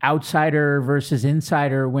weight outsider versus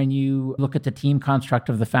insider when you look at the team construct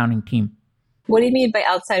of the founding team? What do you mean by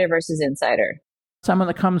outsider versus insider? Someone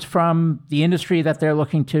that comes from the industry that they're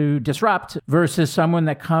looking to disrupt versus someone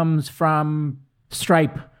that comes from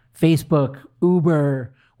Stripe, Facebook,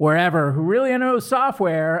 Uber, wherever, who really knows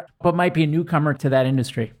software, but might be a newcomer to that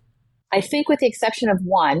industry. I think with the exception of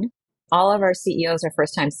one, all of our CEOs are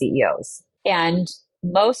first-time CEOs. And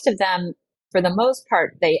most of them, for the most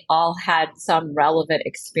part, they all had some relevant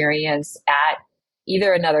experience at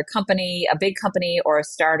either another company, a big company, or a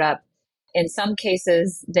startup. In some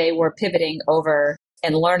cases, they were pivoting over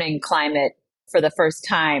and learning climate for the first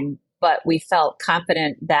time, but we felt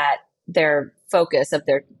confident that their focus of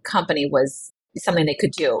their company was something they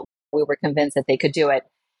could do. We were convinced that they could do it.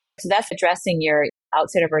 So that's addressing your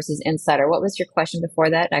outsider versus insider. What was your question before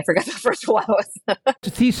that? I forgot the first one was.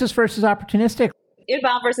 Thesis versus opportunistic.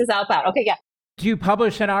 Inbound versus outbound. Okay, yeah. Do you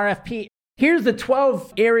publish an RFP? Here's the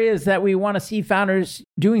 12 areas that we want to see founders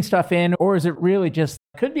doing stuff in, or is it really just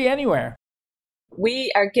could be anywhere?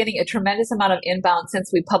 We are getting a tremendous amount of inbound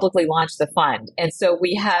since we publicly launched the fund. And so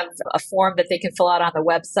we have a form that they can fill out on the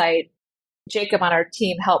website. Jacob on our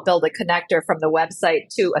team helped build a connector from the website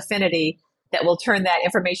to Affinity that will turn that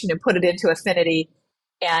information and put it into Affinity.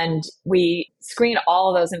 And we screen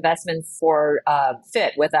all of those investments for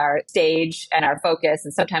fit with our stage and our focus.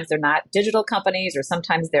 And sometimes they're not digital companies, or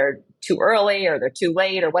sometimes they're too early or they're too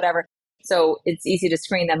late or whatever. So it's easy to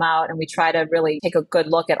screen them out. And we try to really take a good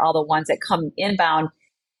look at all the ones that come inbound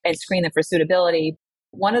and screen them for suitability.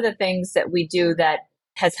 One of the things that we do that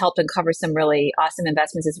has helped uncover some really awesome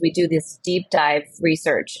investments is we do this deep dive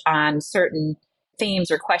research on certain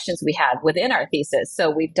themes or questions we have within our thesis.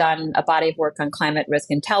 So we've done a body of work on climate risk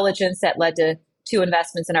intelligence that led to 2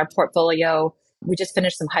 investments in our portfolio. We just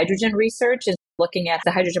finished some hydrogen research and looking at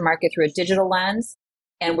the hydrogen market through a digital lens.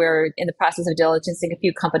 And we're in the process of diligencing a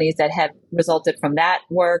few companies that have resulted from that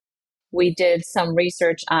work. We did some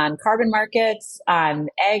research on carbon markets, on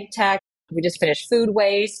ag tech. We just finished food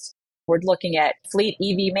waste. We're looking at fleet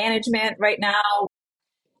EV management right now.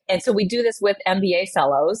 And so we do this with MBA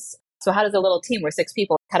fellows. So how does a little team, we're 6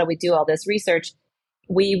 people, how do we do all this research?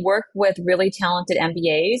 We work with really talented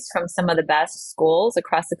MBAs from some of the best schools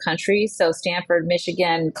across the country. So Stanford,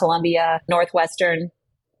 Michigan, Columbia, Northwestern.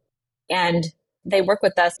 And they work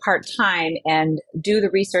with us part-time and do the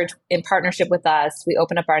research in partnership with us. We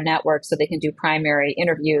open up our network so they can do primary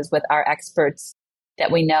interviews with our experts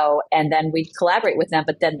that we know. And then we collaborate with them,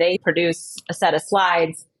 but then they produce a set of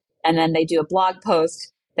slides and then they do a blog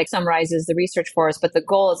post that summarizes the research for us. But the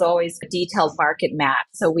goal is always a detailed market map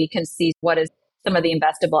so we can see what is some of the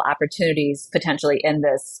investable opportunities potentially in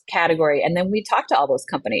this category. And then we talk to all those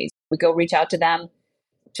companies. We go reach out to them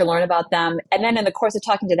to learn about them. And then in the course of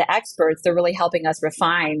talking to the experts, they're really helping us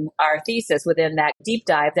refine our thesis within that deep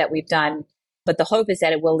dive that we've done. But the hope is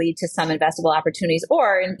that it will lead to some investable opportunities,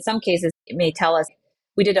 or in some cases, it may tell us,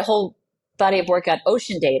 we did a whole body of work on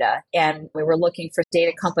ocean data, and we were looking for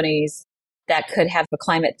data companies that could have a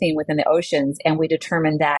climate theme within the oceans. And we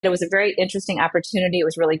determined that it was a very interesting opportunity. It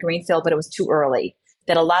was really greenfield, but it was too early.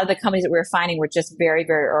 That a lot of the companies that we were finding were just very,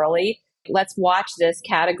 very early. Let's watch this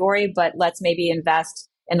category, but let's maybe invest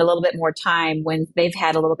in a little bit more time when they've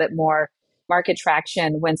had a little bit more market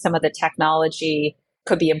traction, when some of the technology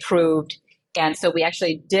could be improved. And so we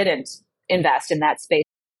actually didn't invest in that space.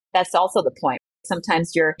 That's also the point.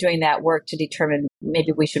 Sometimes you're doing that work to determine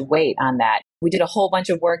maybe we should wait on that. We did a whole bunch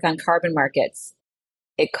of work on carbon markets.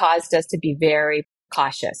 It caused us to be very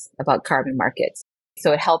cautious about carbon markets.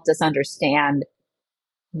 So it helped us understand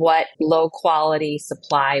what low quality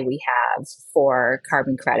supply we have for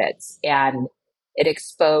carbon credits. And it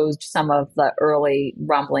exposed some of the early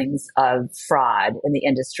rumblings of fraud in the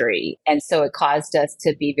industry. And so it caused us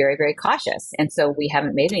to be very, very cautious. And so we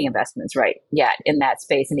haven't made any investments right yet in that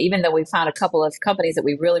space. And even though we found a couple of companies that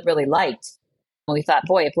we really, really liked, we thought,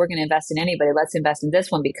 boy, if we're going to invest in anybody, let's invest in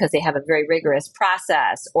this one because they have a very rigorous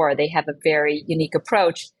process or they have a very unique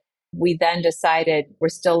approach. We then decided we're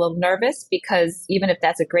still a little nervous because even if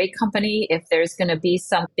that's a great company, if there's going to be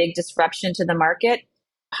some big disruption to the market,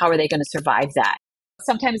 how are they going to survive that?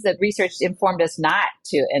 Sometimes the research informed us not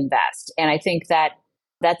to invest. And I think that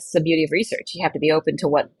that's the beauty of research. You have to be open to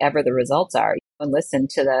whatever the results are and listen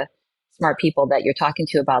to the smart people that you're talking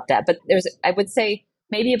to about that. But there's, I would say,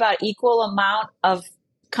 maybe about equal amount of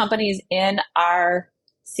companies in our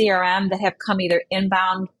CRM that have come either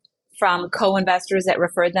inbound from co-investors that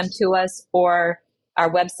referred them to us or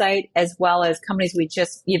our website, as well as companies we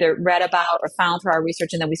just either read about or found through our research.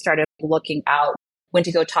 And then we started looking out when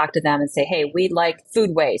to go talk to them and say, hey, we like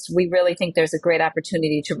food waste. We really think there's a great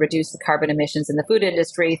opportunity to reduce the carbon emissions in the food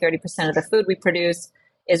industry. 30% of the food we produce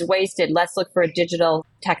is wasted. Let's look for a digital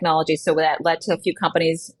technology. So that led to a few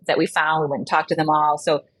companies that we found. We went and talked to them all.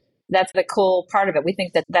 So that's the cool part of it. We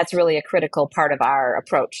think that that's really a critical part of our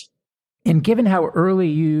approach. And given how early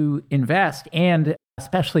you invest, and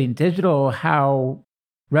especially in digital, how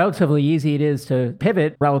relatively easy it is to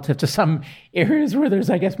pivot relative to some areas where there's,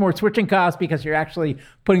 I guess, more switching costs because you're actually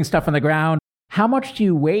putting stuff on the ground. How much do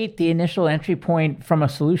you weight the initial entry point from a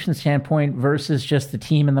solution standpoint versus just the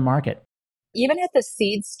team in the market? Even at the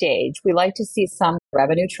seed stage, we like to see some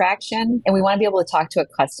revenue traction, and we want to be able to talk to a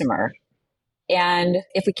customer. And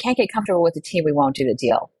if we can't get comfortable with the team, we won't do the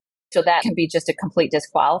deal. So that can be just a complete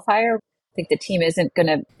disqualifier. I think the team isn't going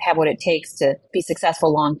to have what it takes to be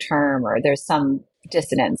successful long term, or there's some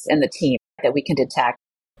dissonance in the team that we can detect.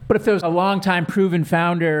 But if there's a long-time proven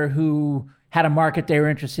founder who had a market they were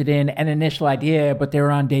interested in, an initial idea, but they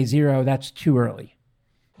were on day zero, that's too early.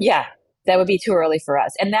 Yeah, that would be too early for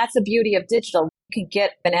us. And that's the beauty of digital. You can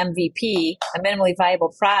get an MVP, a minimally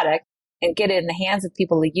viable product, and get it in the hands of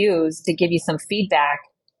people to use to give you some feedback.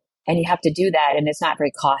 And you have to do that. And it's not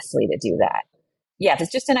very costly to do that. Yeah, if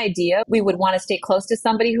it's just an idea, we would want to stay close to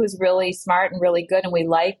somebody who's really smart and really good and we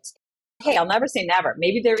liked. Hey, I'll never say never.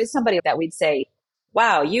 Maybe there is somebody that we'd say,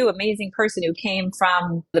 wow, you amazing person who came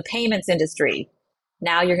from the payments industry.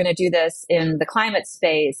 Now you're going to do this in the climate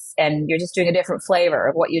space and you're just doing a different flavor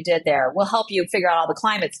of what you did there. We'll help you figure out all the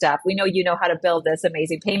climate stuff. We know you know how to build this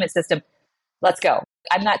amazing payment system. Let's go.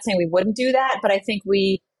 I'm not saying we wouldn't do that, but I think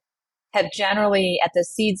we have generally at the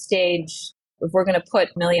seed stage, if we're going to put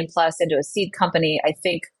 $1 million+ into a seed company, I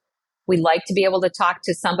think we like to be able to talk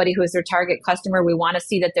to somebody who is their target customer. We want to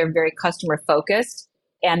see that they're very customer focused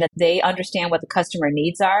and that they understand what the customer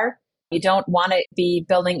needs are. You don't want to be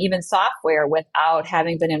building even software without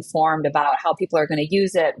having been informed about how people are going to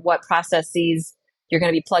use it, what processes you're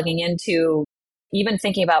going to be plugging into, even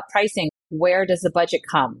thinking about pricing. Where does the budget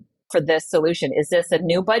come for this solution? Is this a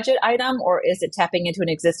new budget item or is it tapping into an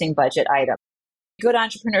existing budget item? Good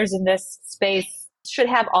entrepreneurs in this space should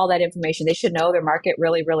have all that information. They should know their market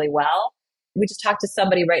really, really well. We just talked to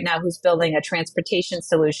somebody right now who's building a transportation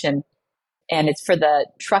solution and it's for the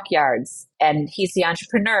truck yards. And he's the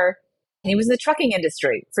entrepreneur. He was in the trucking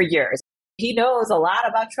industry for years. He knows a lot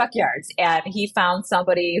about truck yards and he found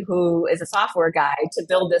somebody who is a software guy to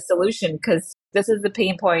build this solution because this is the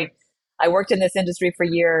pain point. I worked in this industry for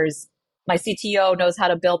years. My CTO knows how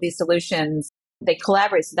to build these solutions. They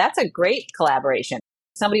collaborate. So that's a great collaboration.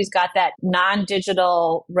 Somebody who's got that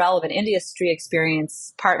non-digital relevant industry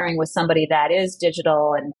experience partnering with somebody that is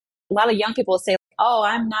digital. And a lot of young people will say, oh,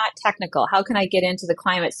 I'm not technical. How can I get into the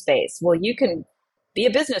climate space? Well, you can be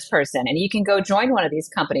a business person and you can go join one of these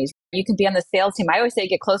companies. You can be on the sales team. I always say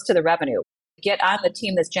get close to the revenue. Get on the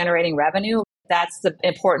team that's generating revenue. That's the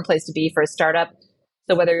important place to be for a startup.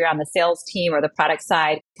 So whether you're on the sales team or the product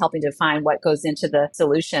side, helping to define what goes into the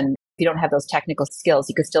solution. If you don't have those technical skills,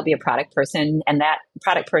 you could still be a product person. And that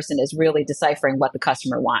product person is really deciphering what the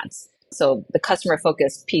customer wants. So the customer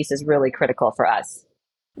focused piece is really critical for us.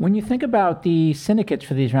 When you think about the syndicates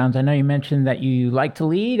for these rounds, I know you mentioned that you like to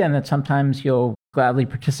lead and that sometimes you'll gladly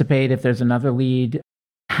participate if there's another lead.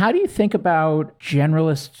 How do you think about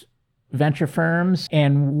generalist venture firms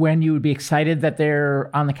and when you would be excited that they're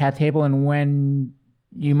on the cap table and when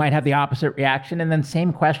you might have the opposite reaction? And then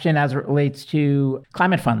same question as it relates to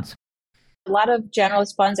climate funds. A lot of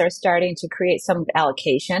generalist funds are starting to create some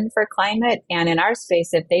allocation for climate. And in our space,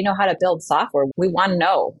 if they know how to build software, we want to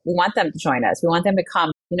know. We want them to join us. We want them to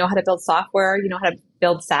come. You know how to build software. You know how to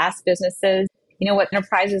build SaaS businesses. You know what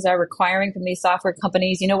enterprises are requiring from these software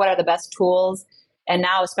companies. You know what are the best tools. And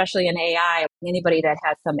now, especially in AI, anybody that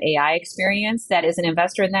has some AI experience that is an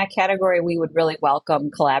investor in that category, we would really welcome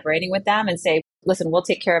collaborating with them and say, listen, we'll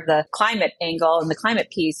take care of the climate angle and the climate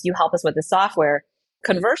piece. You help us with the software.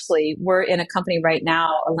 Conversely, we're in a company right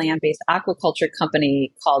now, a land-based aquaculture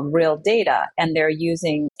company called Real Data, and they're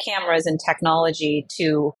using cameras and technology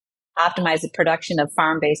to optimize the production of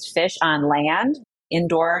farm-based fish on land,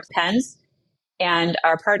 indoor pens. And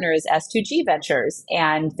our partner is S2G Ventures,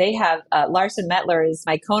 and they have Larson Mettler is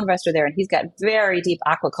my co-investor there, and he's got very deep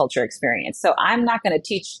aquaculture experience. So I'm not going to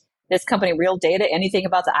teach this company Real Data anything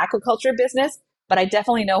about the aquaculture business, but I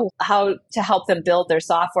definitely know how to help them build their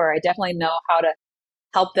software. I definitely know how to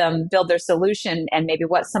help them build their solution and maybe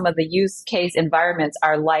what some of the use case environments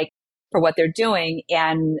are like for what they're doing,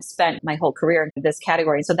 and spent my whole career in this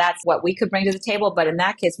category. So that's what we could bring to the table. But in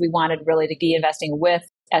that case, we wanted really to be investing with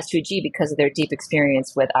S2G because of their deep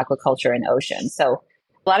experience with aquaculture and ocean. So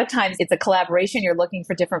a lot of times it's a collaboration. You're looking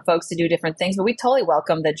for different folks to do different things, but we totally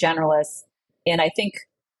welcome the generalists. And I think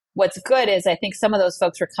what's good is I think some of those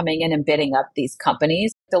folks were coming in and bidding up these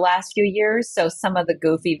companies the last few years. So some of the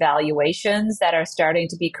goofy valuations that are starting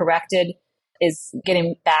to be corrected is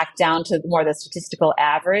getting back down to more the statistical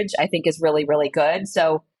average, I think is really, really good.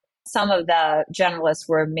 So Some of the generalists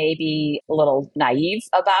were maybe a little naive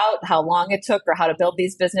about how long it took or how to build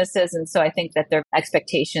these businesses. And so I think that their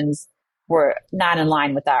expectations were not in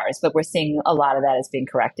line with ours, but we're seeing a lot of that is being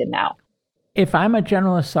corrected now. If I'm a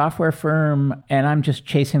generalist software firm and I'm just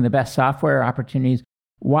chasing the best software opportunities,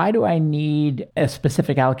 why do I need a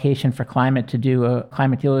specific allocation for climate to do a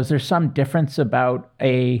climate deal? Is there some difference about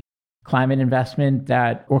a climate investment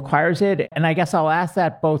that requires it? And I guess I'll ask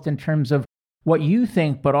that both in terms of what you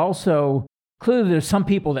think, but also clearly there's some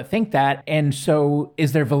people that think that. And so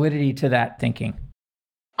is there validity to that thinking?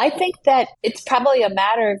 I think that it's probably a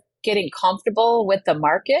matter of getting comfortable with the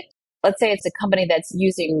market. Let's say it's a company that's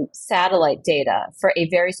using satellite data for a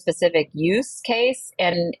very specific use case.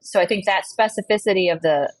 And so I think that specificity of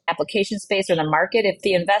the application space or the market, if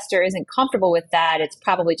the investor isn't comfortable with that, it's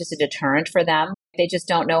probably just a deterrent for them. They just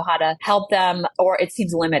don't know how to help them, or it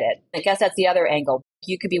seems limited. I guess that's the other angle.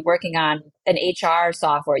 You could be working on an HR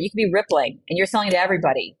software. You could be Rippling and you're selling to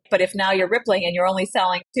everybody. But if now you're Rippling and you're only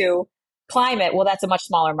selling to climate, well, that's a much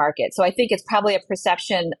smaller market. So I think it's probably a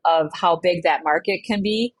perception of how big that market can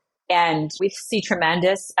be. And we see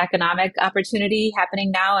tremendous economic opportunity happening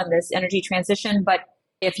now in this energy transition. But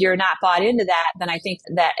if you're not bought into that, then I think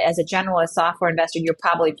that as a generalist software investor, you'll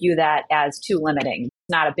probably view that as too limiting,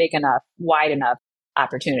 not a big enough, wide enough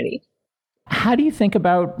opportunity. How do you think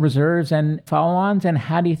about reserves and follow-ons, and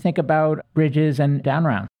how do you think about bridges and down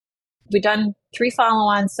rounds? We've done 3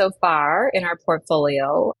 follow-ons so far in our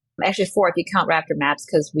portfolio. Actually 4 if you count Raptor Maps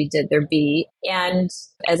because we did their B. And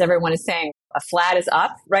as everyone is saying, a flat is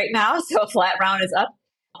up right now. So a flat round is up.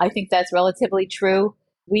 I think that's relatively true.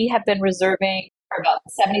 We have been reserving for about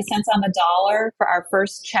 70 cents on the dollar for our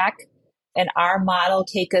first check. And our model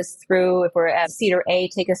take us through, if we're at C or A,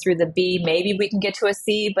 take us through the B. Maybe we can get to a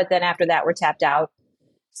C, but then after that, we're tapped out.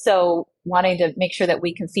 So wanting to make sure that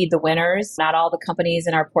we can feed the winners. Not all the companies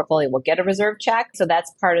in our portfolio will get a reserve check. So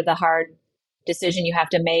that's part of the hard decision you have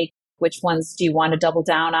to make. Which ones do you want to double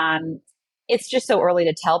down on? It's just so early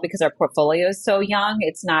to tell because our portfolio is so young.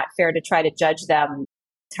 It's not fair to try to judge them.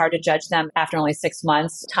 It's hard to judge them after only 6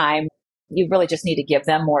 months' time. You really just need to give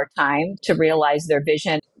them more time to realize their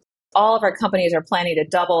vision. All of our companies are planning to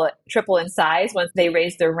double, triple in size once they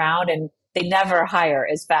raise their round, and they never hire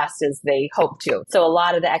as fast as they hope to. So a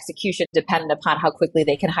lot of the execution dependent upon how quickly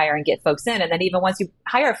they can hire and get folks in. And then even once you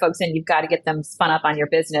hire folks in, you've got to get them spun up on your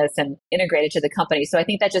business and integrated to the company. So I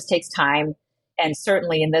think that just takes time. And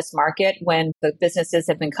certainly in this market, when the businesses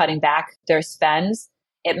have been cutting back their spends,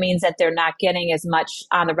 it means that they're not getting as much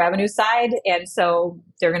on the revenue side. And so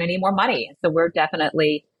they're going to need more money. So we're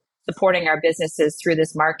definitely supporting our businesses through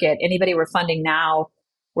this market. Anybody we're funding now,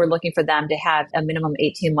 we're looking for them to have a minimum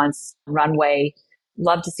 18 months runway.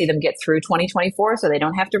 Love to see them get through 2024 so they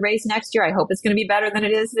don't have to raise next year. I hope it's going to be better than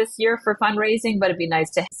it is this year for fundraising, but it'd be nice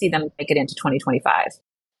to see them make it into 2025.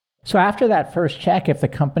 So after that first check, if the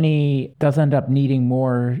company does end up needing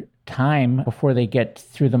more time before they get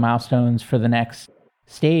through the milestones for the next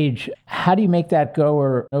stage, how do you make that go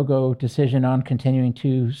or no-go decision on continuing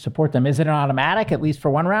to support them? Is it an automatic, at least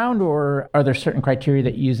for one round, or are there certain criteria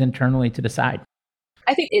that you use internally to decide?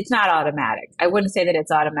 I think it's not automatic. I wouldn't say that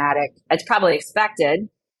it's automatic. It's probably expected,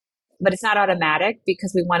 but it's not automatic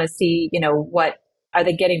because we want to see, what are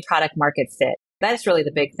they getting product market fit? That's really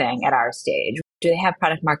the big thing at our stage. Do they have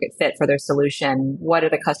product market fit for their solution? What are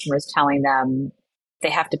the customers telling them? They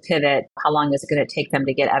have to pivot. How long is it going to take them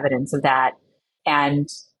to get evidence of that? And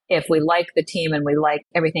if we like the team and we like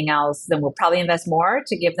everything else, then we'll probably invest more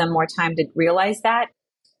to give them more time to realize that.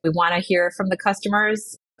 We want to hear from the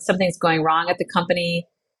customers. Something's going wrong at the company.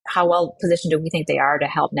 How well positioned do we think they are to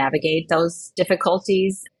help navigate those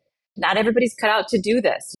difficulties? Not everybody's cut out to do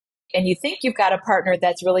this. And you think you've got a partner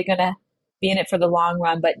that's really going to be in it for the long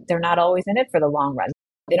run, but they're not always in it for the long run.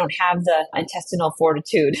 They don't have the intestinal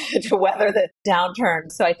fortitude to weather the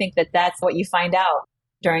downturn. So I think that that's what you find out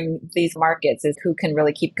during these markets is who can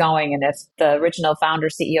really keep going. And if the original founder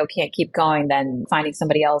CEO can't keep going, then finding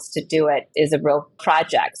somebody else to do it is a real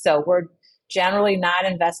project. So we're generally not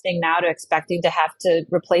investing now to expecting to have to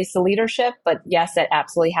replace the leadership. But yes, that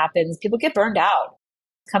absolutely happens. People get burned out.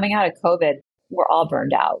 Coming out of COVID, we're all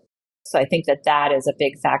burned out. So I think that that is a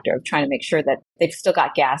big factor of trying to make sure that they've still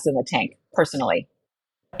got gas in the tank personally.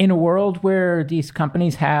 In a world where these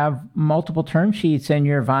companies have multiple term sheets and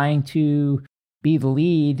you're vying to be the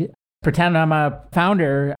lead, pretend I'm a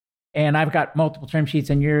founder and I've got multiple term sheets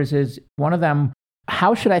and yours is one of them.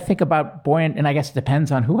 How should I think about Buoyant? And I guess it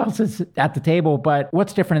depends on who else is at the table, but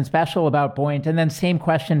what's different and special about Buoyant? And then same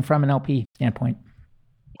question from an LP standpoint.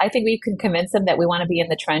 I think we can convince them that we want to be in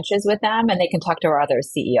the trenches with them and they can talk to our other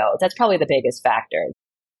CEOs. That's probably the biggest factor.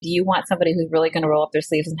 Do you want somebody who's really going to roll up their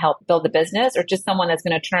sleeves and help build the business, or just someone that's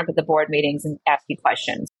going to turn up at the board meetings and ask you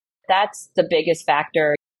questions? That's the biggest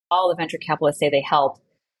factor. All the venture capitalists say they help.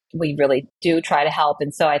 We really do try to help.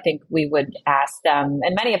 And so I think we would ask them,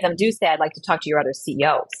 and many of them do say, I'd like to talk to your other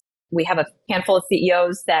CEOs. We have a handful of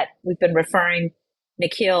CEOs that we've been referring.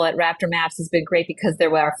 Nikhil at Raptor Maps has been great because they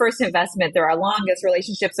were our first investment. They're our longest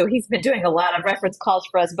relationship. So he's been doing a lot of reference calls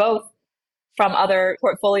for us, both from other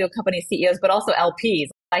portfolio company CEOs, but also LPs.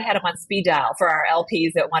 I had him on speed dial for our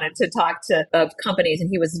LPs that wanted to talk to companies, and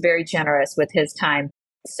he was very generous with his time.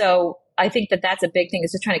 So I think that that's a big thing,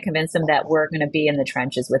 is just trying to convince them that we're going to be in the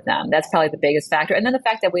trenches with them. That's probably the biggest factor. And then the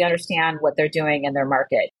fact that we understand what they're doing in their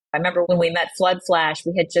market. I remember when we met Flood Flash,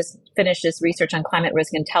 we had just finished this research on climate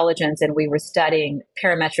risk intelligence, and we were studying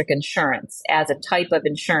parametric insurance as a type of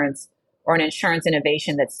insurance or an insurance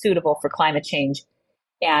innovation that's suitable for climate change.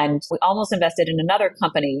 And we almost invested in another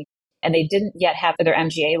company, and they didn't yet have their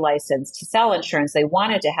MGA license to sell insurance. They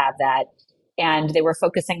wanted to have that. And they were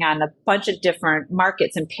focusing on a bunch of different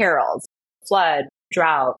markets and perils: flood,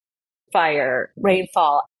 drought, fire,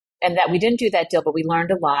 rainfall. And that we didn't do that deal, but we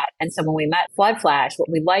learned a lot. And so when we met Flood Flash,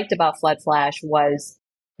 what we liked about Flood Flash was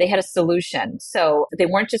they had a solution. So they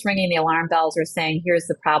weren't just ringing the alarm bells or saying, here's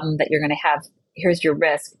the problem that you're going to have, here's your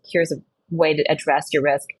risk, here's a way to address your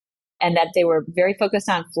risk. And that they were very focused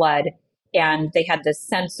on flood. And they had this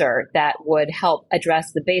sensor that would help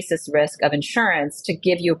address the basis risk of insurance to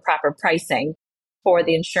give you proper pricing for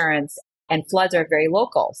the insurance. And floods are very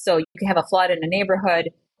local. So you can have a flood in a neighborhood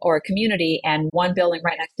or a community, and one building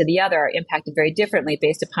right next to the other are impacted very differently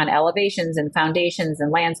based upon elevations and foundations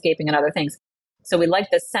and landscaping and other things. So we like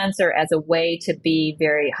the sensor as a way to be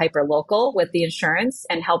very hyper local with the insurance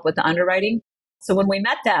and help with the underwriting. So when we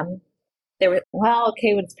met them, they were, well,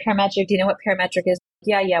 okay, what's parametric? Do you know what parametric is?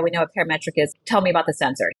 Yeah, we know what parametric is. Tell me about the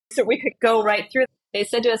sensor. So we could go right through. They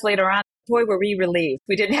said to us later on, boy, were we relieved.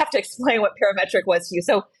 We didn't have to explain what parametric was to you.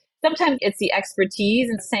 So sometimes it's the expertise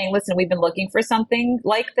and saying, listen, we've been looking for something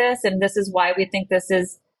like this, and this is why we think this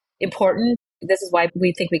is important. This is why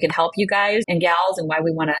we think we can help you guys and gals, and why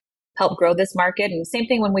we want to help grow this market. And same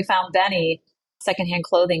thing when we found Benny, secondhand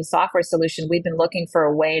clothing software solution. We've been looking for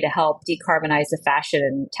a way to help decarbonize the fashion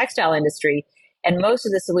and textile industry. And most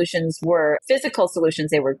of the solutions were physical solutions.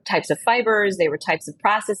 They were types of fibers, they were types of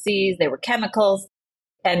processes, they were chemicals.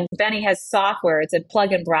 And Benny has software. It's a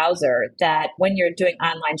plug-in browser that when you're doing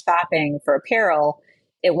online shopping for apparel,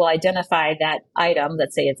 it will identify that item.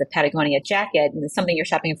 Let's say it's a Patagonia jacket, and it's something you're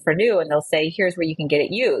shopping for new, and they'll say, here's where you can get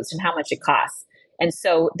it used and how much it costs. And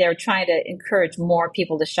so they're trying to encourage more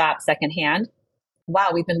people to shop secondhand. Wow,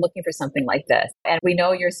 we've been looking for something like this. And we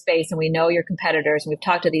know your space and we know your competitors, and we've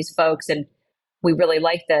talked to these folks, and we really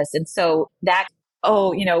like this. And so that,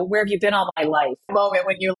 where have you been all my life? Moment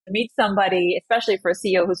when you meet somebody, especially for a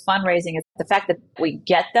CEO who's fundraising, is the fact that we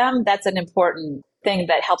get them. That's an important thing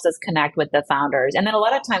that helps us connect with the founders. And then a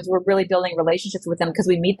lot of times we're really building relationships with them because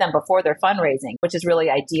we meet them before they're fundraising, which is really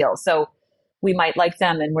ideal. So we might like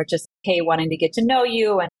them, and we're just, wanting to get to know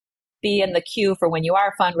you and be in the queue for when you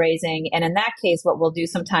are fundraising. And in that case, what we'll do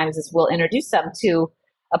sometimes is we'll introduce them to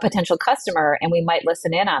a potential customer, and we might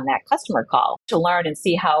listen in on that customer call to learn and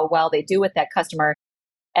see how well they do with that customer.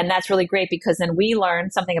 And that's really great because then we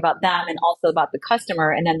learn something about them and also about the customer,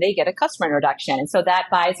 and then they get a customer introduction. And so that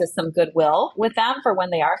buys us some goodwill with them for when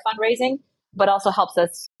they are fundraising, but also helps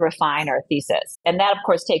us refine our thesis. And that, of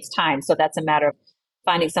course, takes time. So that's a matter of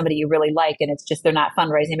finding somebody you really like, and it's just they're not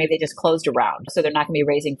fundraising. Maybe they just closed a round, so they're not going to be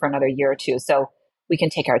raising for another year or two. So we can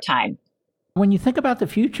take our time. When you think about the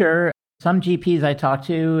future, some GPs I talk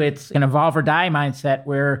to, it's an evolve or die mindset.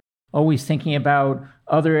 We're always thinking about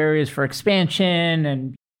other areas for expansion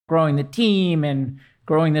and growing the team and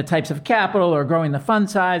growing the types of capital or growing the fund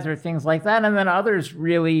size or things like that. And then others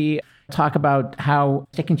really talk about how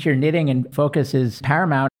sticking to your knitting and focus is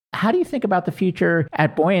paramount. How do you think about the future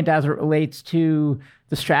at Buoyant as it relates to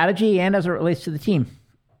the strategy and as it relates to the team?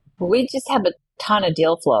 We just have a ton of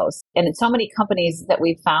deal flows, and it's so many companies that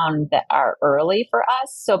we've found that are early for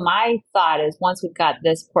us. So my thought is once we've got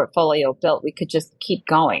this portfolio built, we could just keep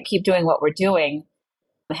going, keep doing what we're doing,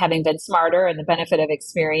 having been smarter and the benefit of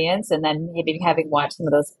experience, and then maybe having watched some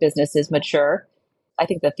of those businesses mature. I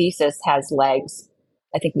think the thesis has legs.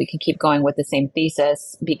 I think we can keep going with the same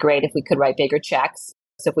thesis. It'd be great if we could write bigger checks.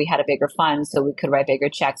 So if we had a bigger fund, so we could write bigger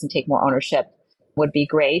checks and take more ownership, would be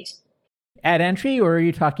great. At entry, or are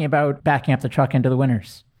you talking about backing up the truck into the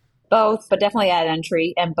winners? Both, but definitely at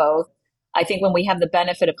entry and both. I think when we have the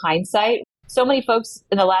benefit of hindsight, so many folks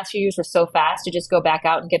in the last few years were so fast to just go back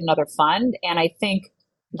out and get another fund. And I think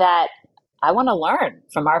that I want to learn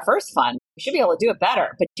from our first fund. We should be able to do it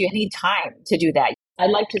better, but you need time to do that.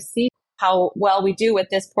 I'd like to see how well we do with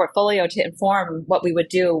this portfolio to inform what we would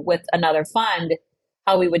do with another fund,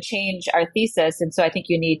 how we would change our thesis. And so I think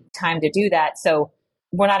you need time to do that. So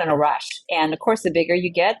we're not in a rush. And of course, the bigger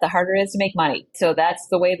you get, the harder it is to make money. So that's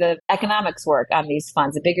the way the economics work on these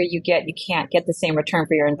funds. The bigger you get, you can't get the same return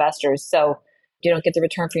for your investors. So you don't get the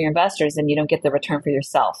return for your investors and you don't get the return for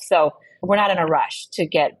yourself. So we're not in a rush to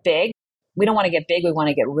get big. We don't want to get big. We want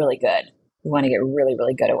to get really good. We want to get really,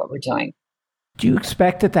 really good at what we're doing. Do you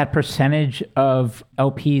expect that percentage of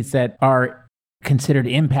LPs that are considered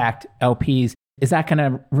impact LPs, is that going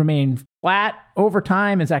to remain flat over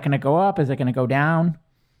time? Is that going to go up? Is it going to go down?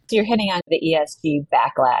 So you're hitting on the ESG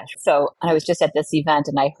backlash. So I was just at this event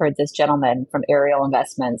and I heard this gentleman from Ariel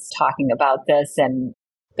Investments talking about this. And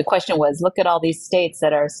the question was, look at all these states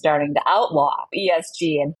that are starting to outlaw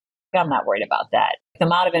ESG. And I'm not worried about that. The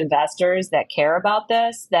amount of investors that care about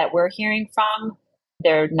this that we're hearing from,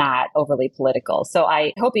 they're not overly political. So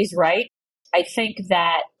I hope he's right. I think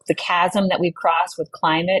that the chasm that we've crossed with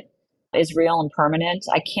climate is real and permanent.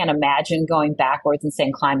 I can't imagine going backwards and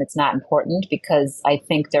saying climate's not important, because I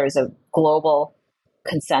think there's a global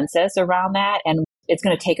consensus around that. And it's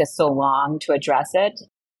going to take us so long to address it.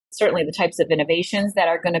 Certainly the types of innovations that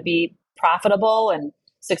are going to be profitable and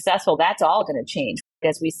successful, that's all going to change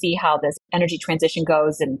as we see how this energy transition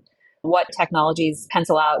goes and what technologies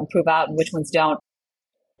pencil out and prove out and which ones don't.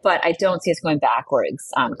 But I don't see us going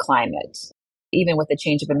backwards on climate, even with the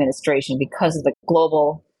change of administration, because of the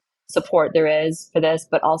global support there is for this,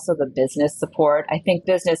 but also the business support. I think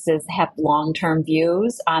businesses have long-term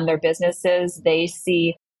views on their businesses. They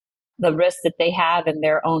see the risks that they have in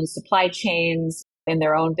their own supply chains, in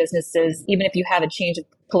their own businesses. Even if you have a change of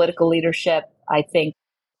political leadership, I think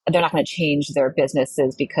they're not going to change their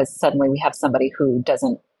businesses because suddenly we have somebody who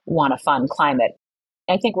doesn't want to fund climate.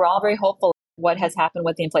 I think we're all very hopeful. What has happened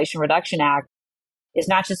with the Inflation Reduction Act is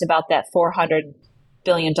not just about that $400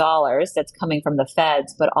 billion that's coming from the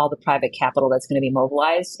feds, but all the private capital that's going to be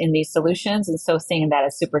mobilized in these solutions. And so seeing that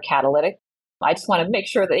as super catalytic, I just want to make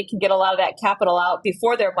sure that they can get a lot of that capital out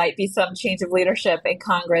before there might be some change of leadership in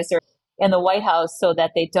Congress or in the White House, so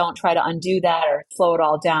that they don't try to undo that or slow it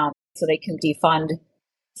all down, so they can defund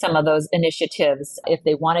some of those initiatives if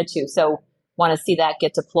they wanted to. So want to see that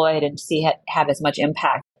get deployed and see it have as much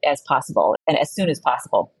impact as possible and as soon as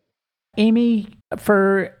possible. Amy,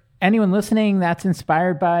 for anyone listening that's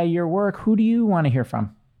inspired by your work, who do you want to hear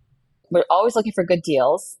from? We're always looking for good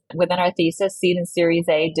deals. Within our thesis, Seed and Series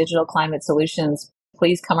A, digital climate solutions,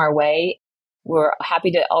 please come our way. We're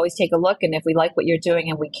happy to always take a look. And if we like what you're doing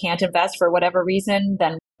and we can't invest for whatever reason,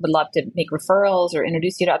 then we'd love to make referrals or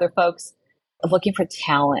introduce you to other folks. Looking for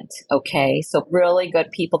talent, okay? So really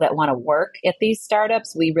good people that want to work at these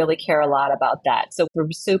startups. We really care a lot about that. So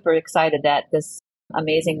we're super excited that this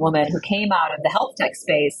amazing woman who came out of the health tech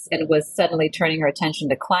space and was suddenly turning her attention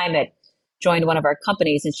to climate joined one of our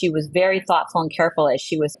companies. And she was very thoughtful and careful as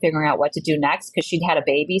she was figuring out what to do next, because she'd had a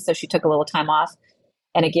baby. So she took a little time off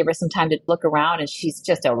and it gave her some time to look around, and she's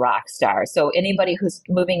just a rock star. So anybody who's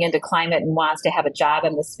moving into climate and wants to have a job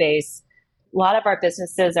in the space, a lot of our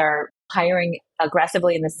businesses are hiring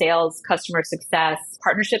aggressively in the sales, customer success,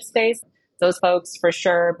 partnership space. Those folks for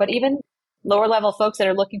sure. But even lower level folks that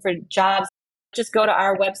are looking for jobs, just go to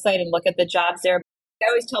our website and look at the jobs there. I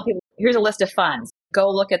always tell people, here's a list of funds. Go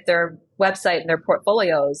look at their website and their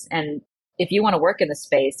portfolios. And if you want to work in the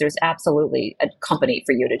space, there's absolutely a company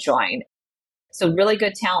for you to join. So really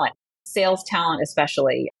good talent, sales talent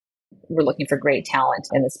especially. We're looking for great talent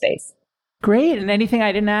in the space. Great. And anything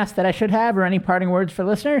I didn't ask that I should have, or any parting words for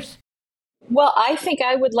listeners? Well, I think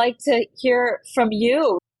I would like to hear from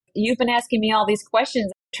you. You've been asking me all these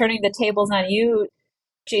questions, turning the tables on you.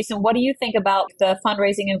 Jason, what do you think about the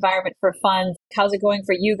fundraising environment for funds? How's it going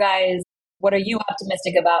for you guys? What are you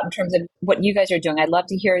optimistic about in terms of what you guys are doing? I'd love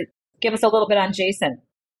to hear. Give us a little bit on Jason.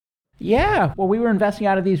 Yeah. Well, we were investing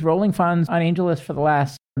out of these rolling funds on AngelList for the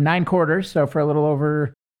last 9 quarters, so for a little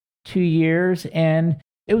over 2 years. And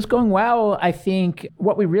it was going well. I think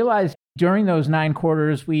what we realized during those 9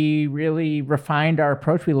 quarters, we really refined our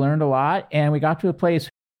approach. We learned a lot, and we got to a place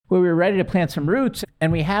where we were ready to plant some roots.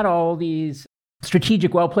 And we had all these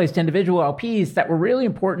strategic, well-placed individual LPs that were really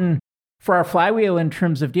important for our flywheel in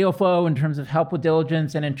terms of deal flow, in terms of help with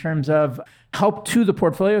diligence, and in terms of help to the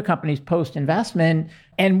portfolio companies post-investment.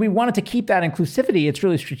 And we wanted to keep that inclusivity. It's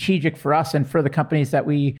really strategic for us and for the companies that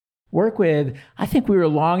we work with. I think we were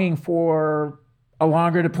longing for a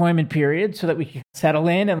longer deployment period so that we could settle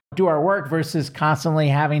in and do our work versus constantly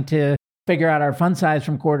having to figure out our fund size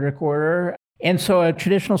from quarter to quarter. And so a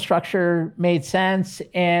traditional structure made sense.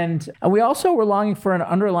 And we also were longing for an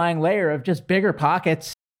underlying layer of just bigger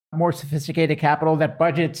pockets more sophisticated capital that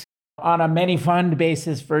budgets on a many fund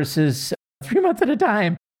basis versus 3 months at a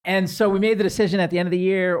time. And so we made the decision at the end of the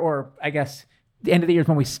year, or I guess the end of the year is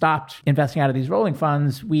when we stopped investing out of these rolling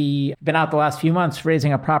funds. We've been out the last few months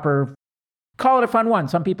raising a proper, call it a fund one.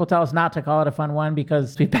 Some people tell us not to call it a fund one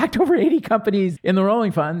because we backed over 80 companies in the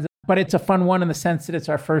rolling funds. But it's a fund one in the sense that it's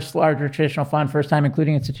our first larger traditional fund, first time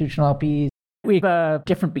including institutional LPs. We have a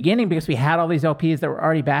different beginning because we had all these LPs that were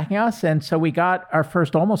already backing us. And so we got our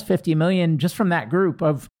first almost 50 million just from that group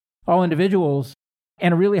of all individuals,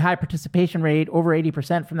 and a really high participation rate, over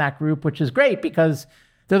 80% from that group, which is great because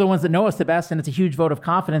they're the ones that know us the best. And it's a huge vote of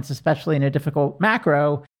confidence, especially in a difficult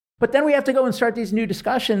macro. But then we have to go and start these new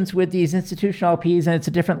discussions with these institutional LPs, and it's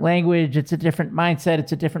a different language, it's a different mindset,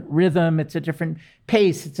 it's a different rhythm, it's a different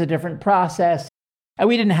pace, it's a different process. And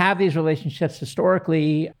we didn't have these relationships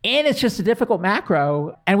historically. And it's just a difficult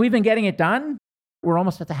macro. And we've been getting it done. We're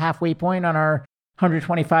almost at the halfway point on our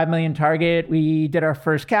 125 million target. We did our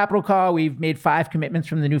first capital call. We've made 5 commitments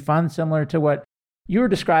from the new fund, similar to what you were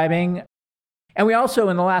describing. And we also,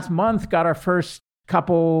 in the last month, got our first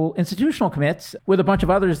couple institutional commits with a bunch of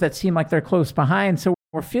others that seem like they're close behind. So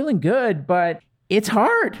we're feeling good, but it's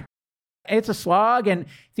hard. It's a slog, and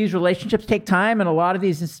these relationships take time. And a lot of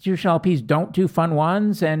these institutional LPs don't do fund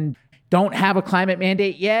ones and don't have a climate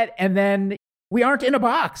mandate yet. And then we aren't in a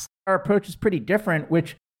box. Our approach is pretty different,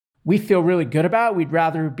 which we feel really good about. We'd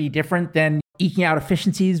rather be different than eking out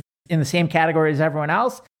efficiencies in the same category as everyone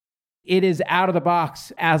else. It is out of the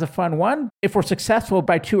box as a fund one. If we're successful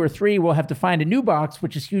by 2 or 3, we'll have to find a new box,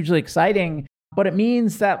 which is hugely exciting. But it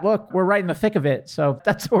means that, look, we're right in the thick of it. So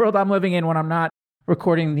that's the world I'm living in when I'm not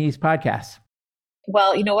recording these podcasts.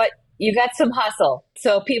 Well, you know what? You got some hustle.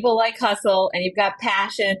 So people like hustle, and you've got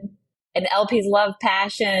passion, and LPs love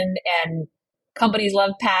passion, and companies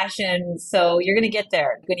love passion. So you're going to get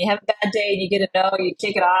there. When you have a bad day and you get a no, you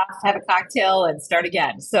shake it off, have a cocktail, and start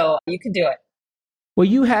again. So you can do it. Well,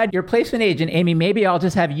 you had your placement agent, Amy. Maybe I'll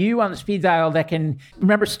just have you on the speed dial that can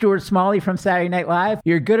remember Stuart Smalley from Saturday Night Live.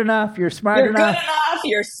 You're good enough. You're smart enough. You're good enough.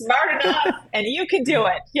 You're smart enough. And you can do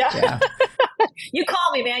it. Yeah. You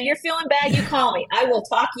call me, man. You're feeling bad. You call me. I will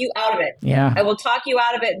talk you out of it. Yeah. I will talk you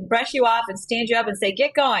out of it and brush you off and stand you up and say,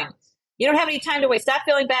 get going. You don't have any time to waste. Stop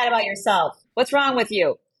feeling bad about yourself. What's wrong with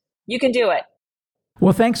you? You can do it.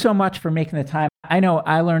 Well, thanks so much for making the time. I know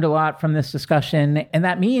I learned a lot from this discussion, and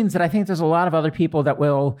that means that I think there's a lot of other people that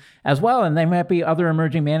will as well. And they might be other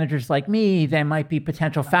emerging managers like me. They might be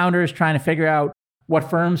potential founders trying to figure out what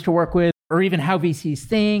firms to work with, or even how VCs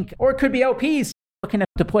think, or it could be LPs looking to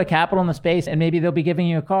deploy capital in the space, and maybe they'll be giving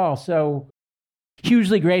you a call. So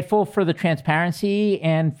hugely grateful for the transparency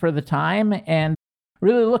and for the time, and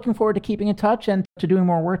really looking forward to keeping in touch and to doing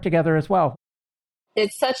more work together as well.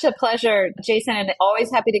 It's such a pleasure, Jason, and always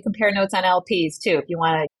happy to compare notes on LPs too. If you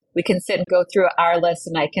want to, we can sit and go through our list,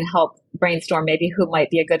 and I can help brainstorm maybe who might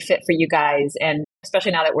be a good fit for you guys, and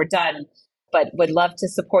especially now that we're done. But would love to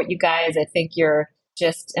support you guys. I think you're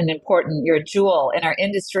just you're a jewel in our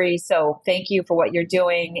industry. So thank you for what you're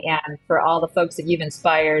doing and for all the folks that you've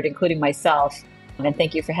inspired, including myself. And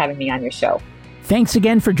thank you for having me on your show. Thanks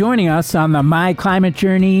again for joining us on the My Climate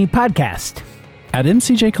Journey podcast. At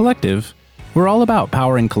MCJ Collective, we're all about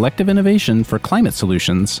powering collective innovation for climate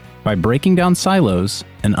solutions by breaking down silos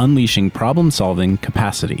and unleashing problem-solving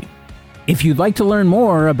capacity. If you'd like to learn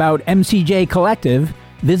more about MCJ Collective,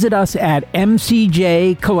 visit us at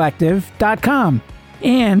mcjcollective.com.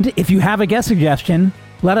 And if you have a guest suggestion,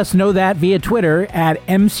 let us know that via Twitter at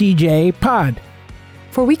MCJPod.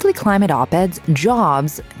 For weekly climate op-eds,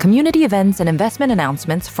 jobs, community events, and investment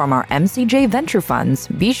announcements from our MCJ venture funds,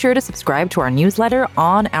 be sure to subscribe to our newsletter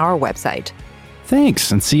on our website.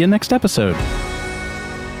 Thanks, and see you next episode.